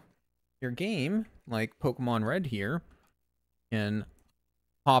 you know, your game, like Pokemon Red here, and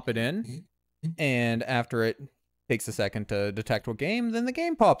pop it in, and after it takes a second to detect what game, then the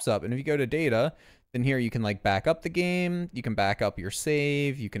game pops up. And if you go to data, then here you can like back up the game, you can back up your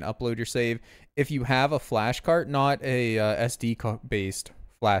save, you can upload your save. If you have a flash cart, not a SD based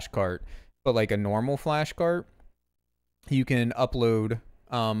flash cart, but like a normal flash cart, you can upload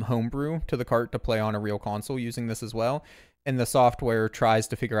homebrew to the cart to play on a real console using this as well. And the software tries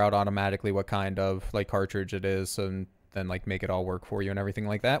to figure out automatically what kind of like cartridge it is, and then like make it all work for you and everything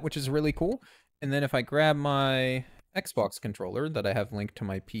like that, which is really cool. And then if I grab my Xbox controller that I have linked to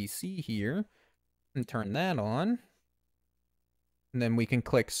my PC here and turn that on, and then we can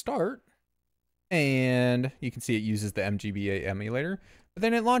click start, and you can see it uses the MGBA emulator, but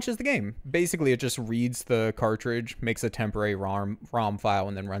then it launches the game. Basically, it just reads the cartridge, makes a temporary ROM file,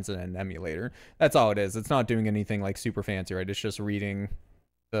 and then runs it in an emulator. That's all it is. It's not doing anything like super fancy, right? It's just reading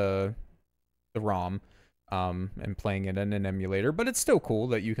the ROM and playing it in an emulator, but it's still cool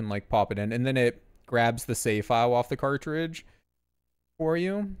that you can like pop it in, and then it grabs the save file off the cartridge for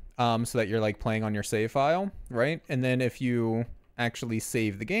you, so that you're like playing on your save file, right? And then if you actually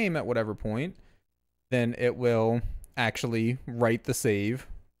save the game at whatever point, then it will actually write the save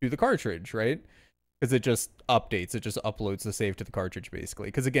to the cartridge, right? Because it just updates, it just uploads the save to the cartridge basically.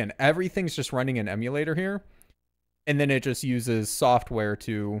 Because again, everything's just running an emulator here, and then it just uses software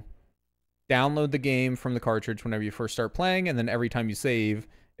to download the game from the cartridge whenever you first start playing, and then every time you save,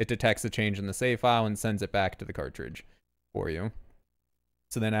 it detects a change in the save file and sends it back to the cartridge for you.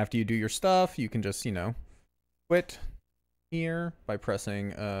 So then after you do your stuff, you can just, you know, quit here by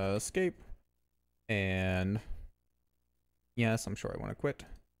pressing escape. And yes, I'm sure I want to quit.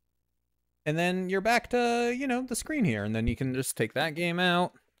 And then you're back to, you know, the screen here. And then you can just take that game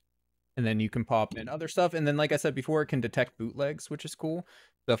out. And then you can pop in other stuff. And then, like I said before, it can detect bootlegs, which is cool.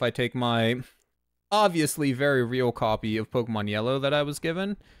 So if I take my obviously very real copy of Pokemon Yellow that I was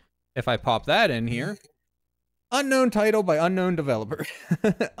given, if I pop that in here, unknown title by unknown developer,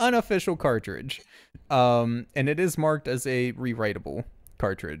 unofficial cartridge. And it is marked as a rewritable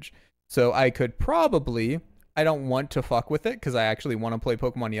cartridge. So I could probably, I don't want to fuck with it because I actually want to play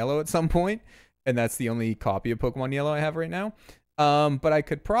Pokemon Yellow at some point, and that's the only copy of Pokemon Yellow I have right now. But I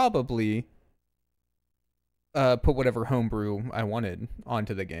could probably put whatever homebrew I wanted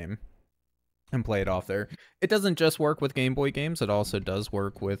onto the game and play it off there. It doesn't just work with Game Boy games, it also does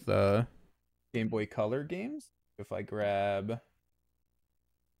work with Game Boy Color games. If I grab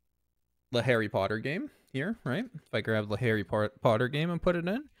the Harry Potter game here, right? If I grab the Harry Potter game and put it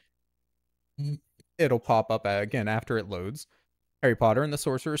in, it'll pop up again after it loads. Harry Potter and the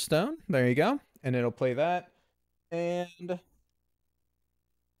Sorcerer's Stone. There you go. And it'll play that. And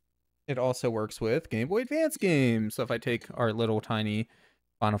it also works with Game Boy Advance games. So if I take our little tiny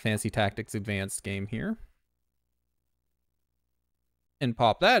Final Fantasy Tactics Advanced game here and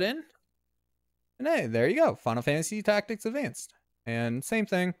pop that in, and hey, there you go. Final Fantasy Tactics Advanced. And same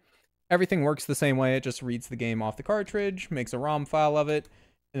thing. Everything works the same way. It just reads the game off the cartridge, makes a ROM file of it,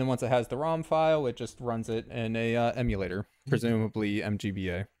 and then once it has the ROM file, it just runs it in a emulator, presumably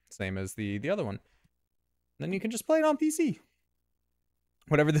MGBA. same as the other one. Then you can just play it on PC.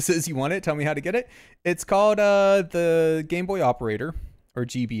 Whatever this is, you want it, tell me how to get it. It's called the Game Boy Operator, or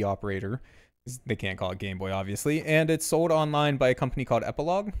GB Operator. They can't call it Game Boy, obviously. And it's sold online by a company called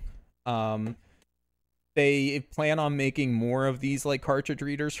Epilogue. They plan on making more of these like cartridge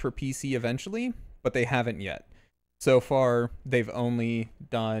readers for PC eventually, but they haven't yet. So far, they've only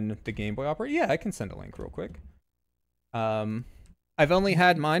done the Game Boy Operator. Yeah, I can send a link real quick. I've only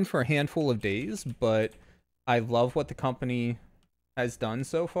had mine for a handful of days, but I love what the company has done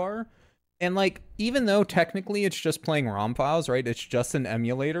so far. And like, even though technically it's just playing ROM files, right? It's just an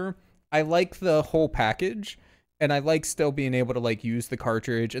emulator. I like the whole package, and I like still being able to like use the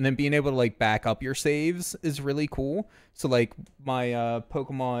cartridge, and then being able to like back up your saves is really cool. So like my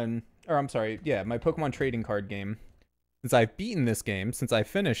Pokemon trading card game, since I've beaten this game, since I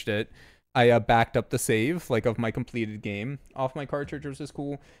finished it, I backed up the save like of my completed game off my cartridge, which is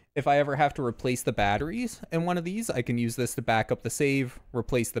cool. If I ever have to replace the batteries in one of these, I can use this to back up the save,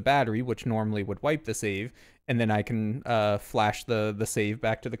 replace the battery, which normally would wipe the save, and then I can flash the save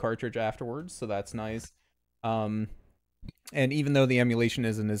back to the cartridge afterwards, so that's nice. And even though the emulation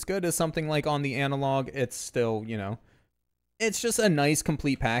isn't as good as something like on the analog, it's still, you know, it's just a nice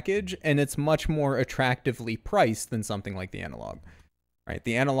complete package, and it's much more attractively priced than something like the analog. Right,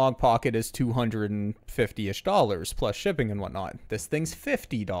 the analog pocket is $250-ish plus shipping and whatnot. This thing's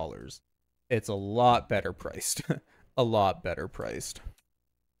 $50. It's a lot better priced. A lot better priced.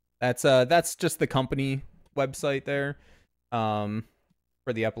 That's just the company website there. For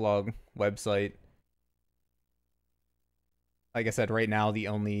the Epilogue website. Like I said, right now the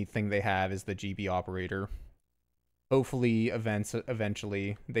only thing they have is the GB Operator. Hopefully,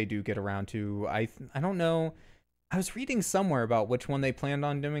 eventually they do get around to. I don't know. I was reading somewhere about which one they planned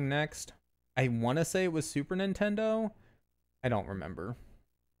on doing next. I want to say it was Super Nintendo. I don't remember.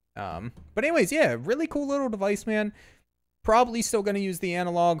 But anyways, yeah, really cool little device, man. Probably still going to use the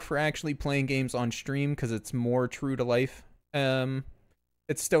analog for actually playing games on stream because it's more true to life.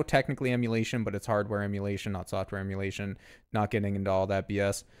 It's still technically emulation, but it's hardware emulation, not software emulation. Not getting into all that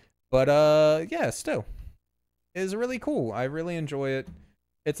BS. But yeah, still. It's really cool. I really enjoy it.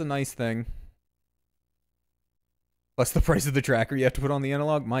 It's a nice thing. Plus the price of the tracker you have to put on the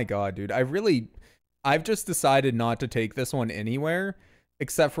analog. My god, dude. I've just decided not to take this one anywhere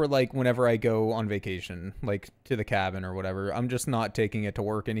except for like whenever I go on vacation, like to the cabin or whatever. I'm just not taking it to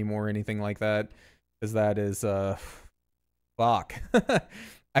work anymore or anything like that, because that is fuck.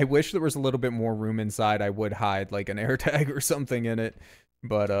 I wish there was a little bit more room inside. I would hide like an AirTag or something in it.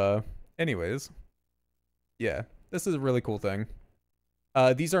 But anyways, yeah, this is a really cool thing.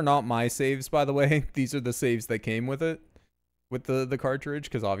 These are not my saves, by the way. These are the saves that came with it, with the cartridge,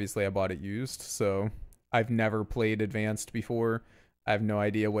 because obviously I bought it used, so I've never played Advanced before. I have no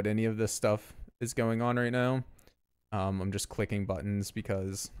idea what any of this stuff is going on right now. I'm just clicking buttons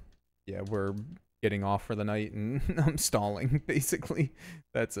because, yeah, we're getting off for the night and I'm stalling, basically.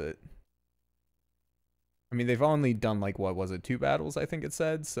 That's it. I mean, they've only done, like, what was it, 2 battles, I think it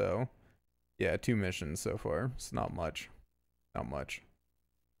said, so, yeah, 2 missions so far. It's not much. Not much.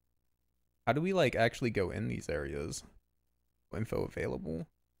 How do we, like, actually go in these areas? Info available.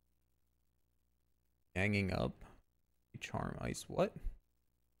 Hanging up. Charm ice. What?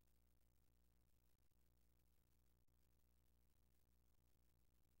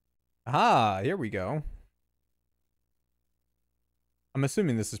 Ah, here we go. I'm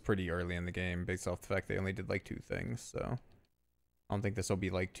assuming this is pretty early in the game based off the fact they only did, like, 2 things, so I don't think this will be,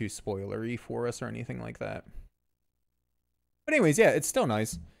 like, too spoilery for us or anything like that. But anyways, yeah, it's still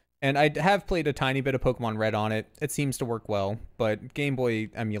nice. And I have played a tiny bit of Pokemon Red on it. It seems to work well, but Game Boy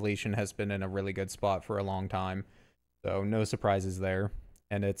emulation has been in a really good spot for a long time. So no surprises there.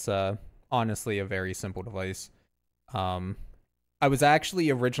 And it's honestly a very simple device. I was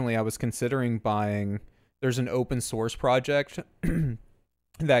actually originally, I was considering buying, there's an open source project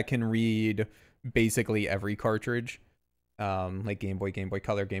that can read basically every cartridge. Like Game Boy, Game Boy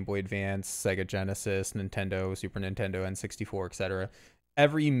Color, Game Boy Advance, Sega Genesis, Nintendo, Super Nintendo, N64, etc.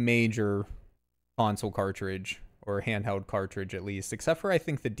 Every major console cartridge, or handheld cartridge at least, except for I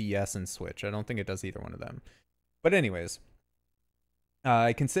think the DS and Switch. I don't think it does either one of them. But anyways,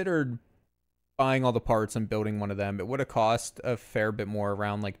 I considered buying all the parts and building one of them. It would have cost a fair bit more,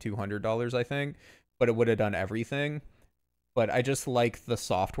 around like $200, I think, but it would have done everything. But I just like the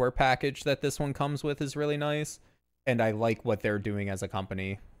software package that this one comes with is really nice. And I like what they're doing as a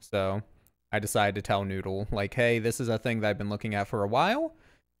company. So I decided to tell Noodle, like, hey, this is a thing that I've been looking at for a while.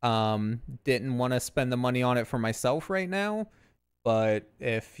 Didn't want to spend the money on it for myself right now. But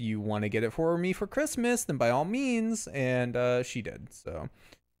if you want to get it for me for Christmas, then by all means. And she did. So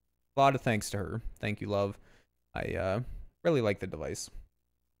A lot of thanks to her. Thank you, love. I really like the device.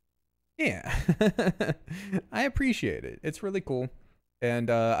 Yeah. I appreciate it. It's really cool. And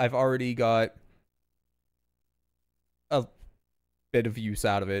I've already got a bit of use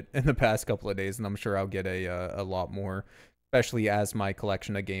out of it in the past couple of days, and I'm sure I'll get a lot more, especially as my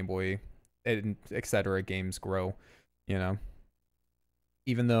collection of Game Boy and etc. games grow, you know.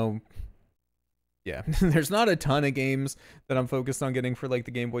 Even though, yeah, there's not a ton of games that I'm focused on getting for like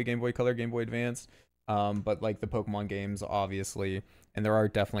the Game Boy, Game Boy Color, Game Boy Advance, but like the Pokemon games, obviously, and there are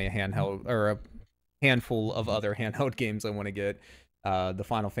definitely a handheld or a handful of other handheld games I want to get. The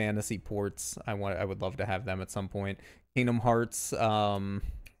Final Fantasy ports, I would love to have them at some point. Kingdom Hearts,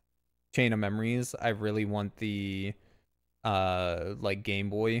 Chain of Memories. I really want the like Game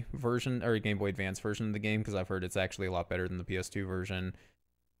Boy version or Game Boy Advance version of the game because I've heard it's actually a lot better than the PS2 version.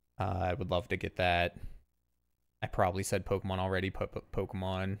 I would love to get that. I probably said Pokemon already.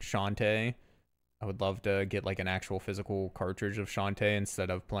 Pokemon Shantae. I would love to get like an actual physical cartridge of Shantae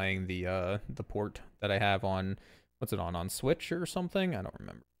instead of playing the port that I have on, what's it on Switch or something? I don't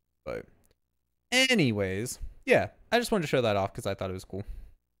remember. But anyways, yeah, I just wanted to show that off because I thought it was cool.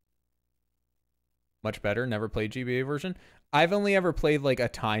 Much better. Never played GBA version. I've only ever played like a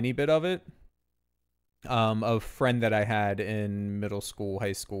tiny bit of it. A friend that I had in middle school,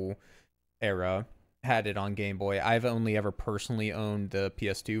 high school era had it on Game Boy. I've only ever personally owned the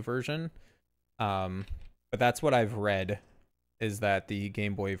PS2 version. But that's what I've read, is that the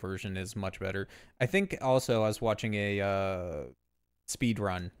Game Boy version is much better. I think also I was watching a speed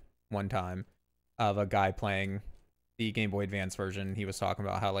run one time of a guy playing the Game Boy Advance version. He was talking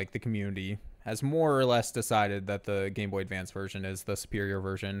about how like the community has more or less decided that the Game Boy Advance version is the superior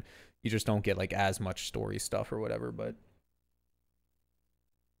version. You just don't get like as much story stuff or whatever, but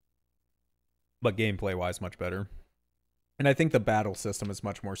gameplay wise much better. And I think the battle system is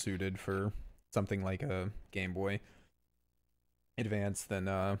much more suited for something like a Game Boy Advance than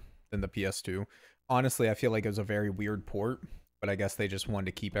the PS2. Honestly, I feel like it was a very weird port, but I guess they just wanted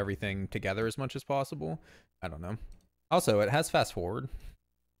to keep everything together as much as possible. I don't know. Also, it has fast forward.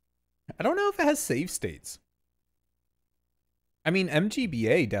 I don't know if it has save states. I mean,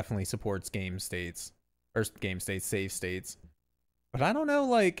 MGBA definitely supports save states. But I don't know,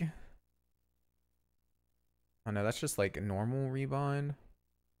 like... Oh no, that's just like a normal rebind.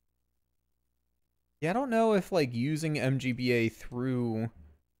 Yeah, I don't know if like using MGBA through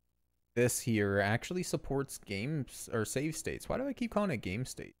this here actually supports games or save states. Why do I keep calling it game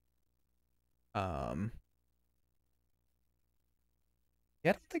state?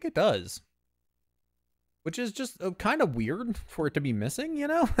 Yeah, I don't think it does. Which is just kind of weird for it to be missing, you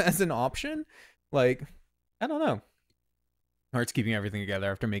know, as an option. Like, I don't know. Hearts keeping everything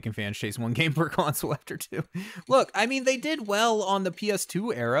together after making fans chase one game per console after two. Look, I mean, they did well on the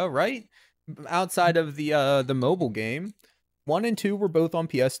PS2 era, right? Outside of the mobile game. 1 and 2 were both on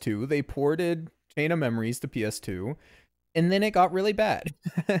PS2. They ported Chain of Memories to PS2. And then it got really bad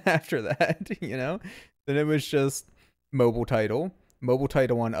after that, you know? Then it was just mobile title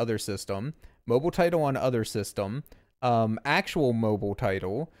on other system, mobile title on other system, actual mobile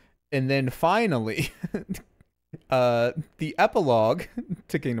title, and then finally the epilogue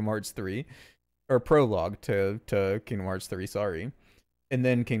to Kingdom Hearts 3, or prologue to Kingdom Hearts 3, sorry, and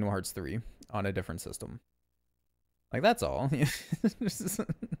then Kingdom Hearts 3 on a different system. Like, that's all.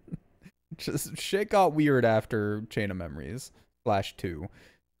 Just shit got weird after Chain of Memories /2,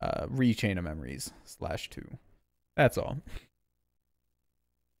 Re-Chain of Memories /2. That's all.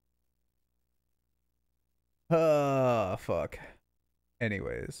 Fuck.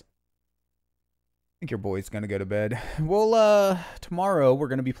 Anyways, I think your boy's gonna go to bed. Well, tomorrow we're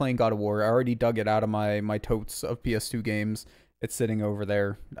gonna be playing God of War. I already dug it out of my totes of PS2 games. It's sitting over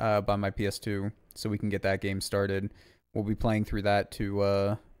there by my PS2, so we can get that game started. We'll be playing through that to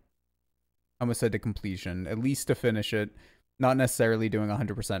I almost said to completion, at least to finish it. Not necessarily doing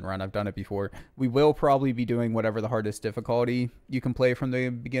 100% run. I've done it before. We will probably be doing whatever the hardest difficulty you can play from the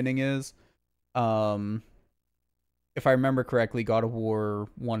beginning is. If I remember correctly, God of War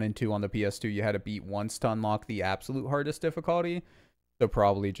 1 and 2 on the PS2, you had to beat once to unlock the absolute hardest difficulty. So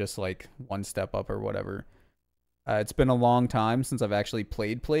probably just like one step up or whatever. It's been a long time since I've actually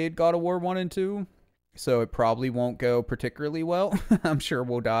played God of War 1 and 2. So it probably won't go particularly well. I'm sure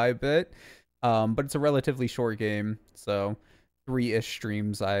we'll die a bit. But it's a relatively short game. So 3-ish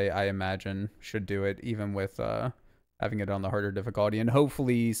streams, I imagine, should do it, even with having it on the harder difficulty. And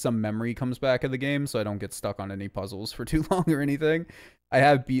hopefully some memory comes back of the game so I don't get stuck on any puzzles for too long or anything. I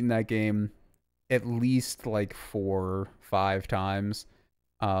have beaten that game at least like 4 or 5 times,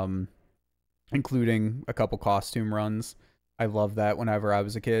 including a couple costume runs. I love that whenever I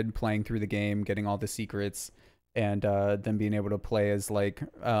was a kid, playing through the game, getting all the secrets, and then being able to play as like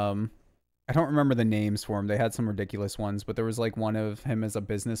I don't remember the names for him. They had some ridiculous ones, but there was like one of him as a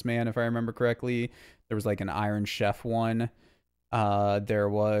businessman, if I remember correctly. There was like an Iron Chef one. There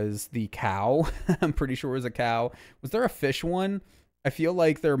was the cow. I'm pretty sure it was a cow. Was there a fish one? I feel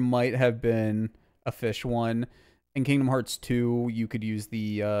like there might have been a fish one. In Kingdom Hearts 2, you could use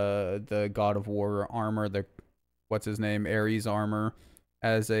the God of War armor, the what's his name, Ares armor,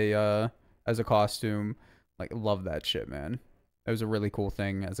 as a costume. Like, love that shit, man. It was a really cool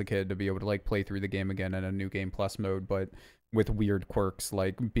thing as a kid to be able to like play through the game again in a new game plus mode, but with weird quirks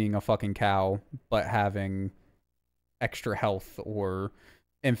like being a fucking cow, but having extra health or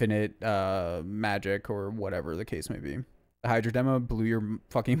infinite magic or whatever the case may be. The Hydra demo blew your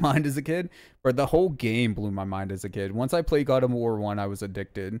fucking mind as a kid, or the whole game blew my mind as a kid. Once I played God of War 1, I was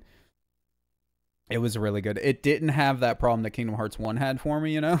addicted. It was really good. It didn't have that problem that Kingdom Hearts 1 had for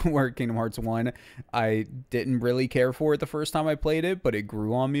me, you know, where Kingdom Hearts 1, I didn't really care for it the first time I played it, but it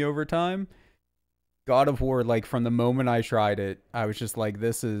grew on me over time. God of War, like, from the moment I tried it, I was just like,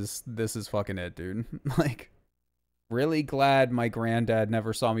 this is fucking it, dude. Like, really glad my granddad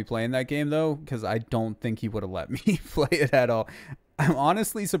never saw me playing that game, though, because I don't think he would have let me play it at all. I'm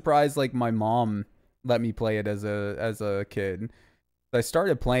honestly surprised, like, my mom let me play it as a kid. I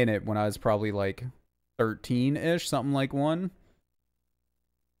started playing it when I was probably, like, 13-ish, something like one.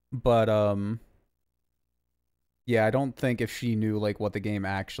 But, yeah, I don't think if she knew, like, what the game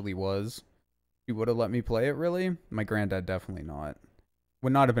actually was, she would have let me play it, really. My granddad definitely not.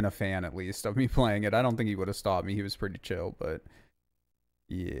 Would not have been a fan, at least, of me playing it. I don't think he would have stopped me. He was pretty chill, but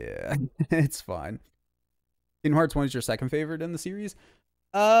yeah, it's fine. Kingdom Hearts 1 is your second favorite in the series?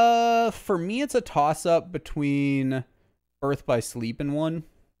 For me, it's a toss-up between Birth by Sleep and 1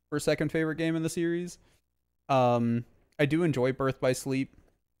 for second favorite game in the series. I do enjoy Birth by Sleep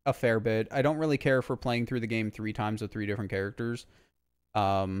a fair bit. I don't really care for playing through the game 3 times with 3 different characters.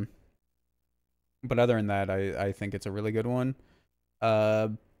 But other than that, I think it's a really good one.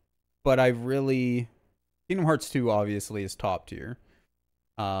 But I really... Kingdom Hearts 2 obviously is top tier.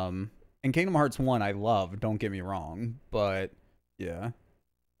 And Kingdom Hearts 1 I love, don't get me wrong. But, yeah.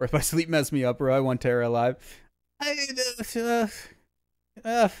 Birth by Sleep messed me up, bro. I want Terra alive.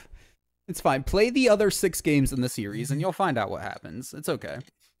 It's fine. Play the other 6 games in the series, and you'll find out what happens. It's okay.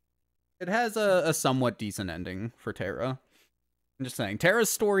 It has a somewhat decent ending for Terra. I'm just saying,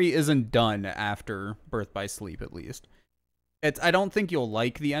 Terra's story isn't done after Birth by Sleep, at least. I don't think you'll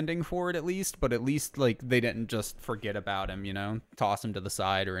like the ending for it, at least, but at least, like, they didn't just forget about him, you know? Toss him to the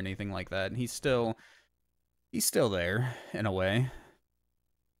side or anything like that. He's still there, in a way.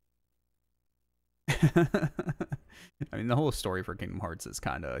 I mean, the whole story for Kingdom Hearts is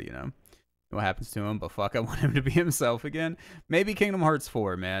kind of, you know, what happens to him, but fuck, I want him to be himself again. Maybe Kingdom Hearts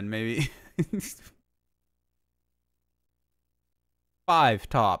 4, man. Maybe 5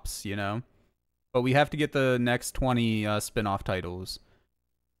 tops, you know? But we have to get the next 20 spin-off titles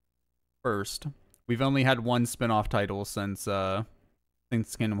first. We've only had 1 spin-off title since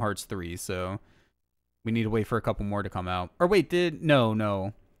Kingdom Hearts 3, so we need to wait for a couple more to come out. Or wait,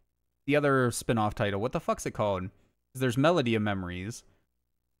 no. The other spin-off title, what the fuck's it called? There's Melody of Memories.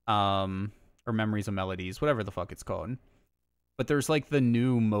 Or Memories of Melodies, whatever the fuck it's called. But there's like the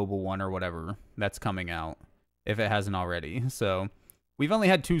new mobile one or whatever that's coming out, if it hasn't already. So we've only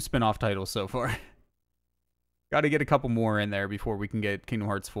had 2 spin-off titles so far. Got to get a couple more in there before we can get Kingdom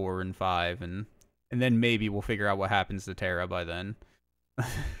Hearts 4 and 5, and then maybe we'll figure out what happens to Terra by then.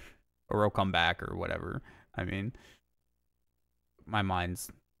 Or he'll come back or whatever. I mean, my mind's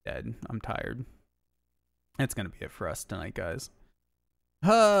dead. I'm tired. That's gonna be it for us tonight, guys.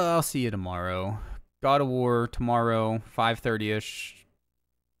 I'll see you tomorrow. God of War tomorrow, 5:30ish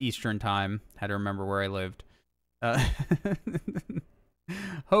Eastern time. Had to remember where I lived.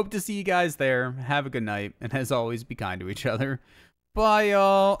 Hope to see you guys there. Have a good night, and as always, be kind to each other. Bye,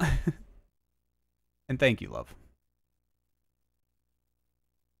 y'all. And thank you, love.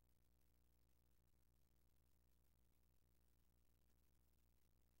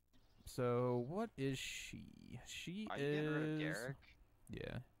 So, what is she? She is... Are you getting rid of Garrick?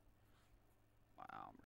 Yeah.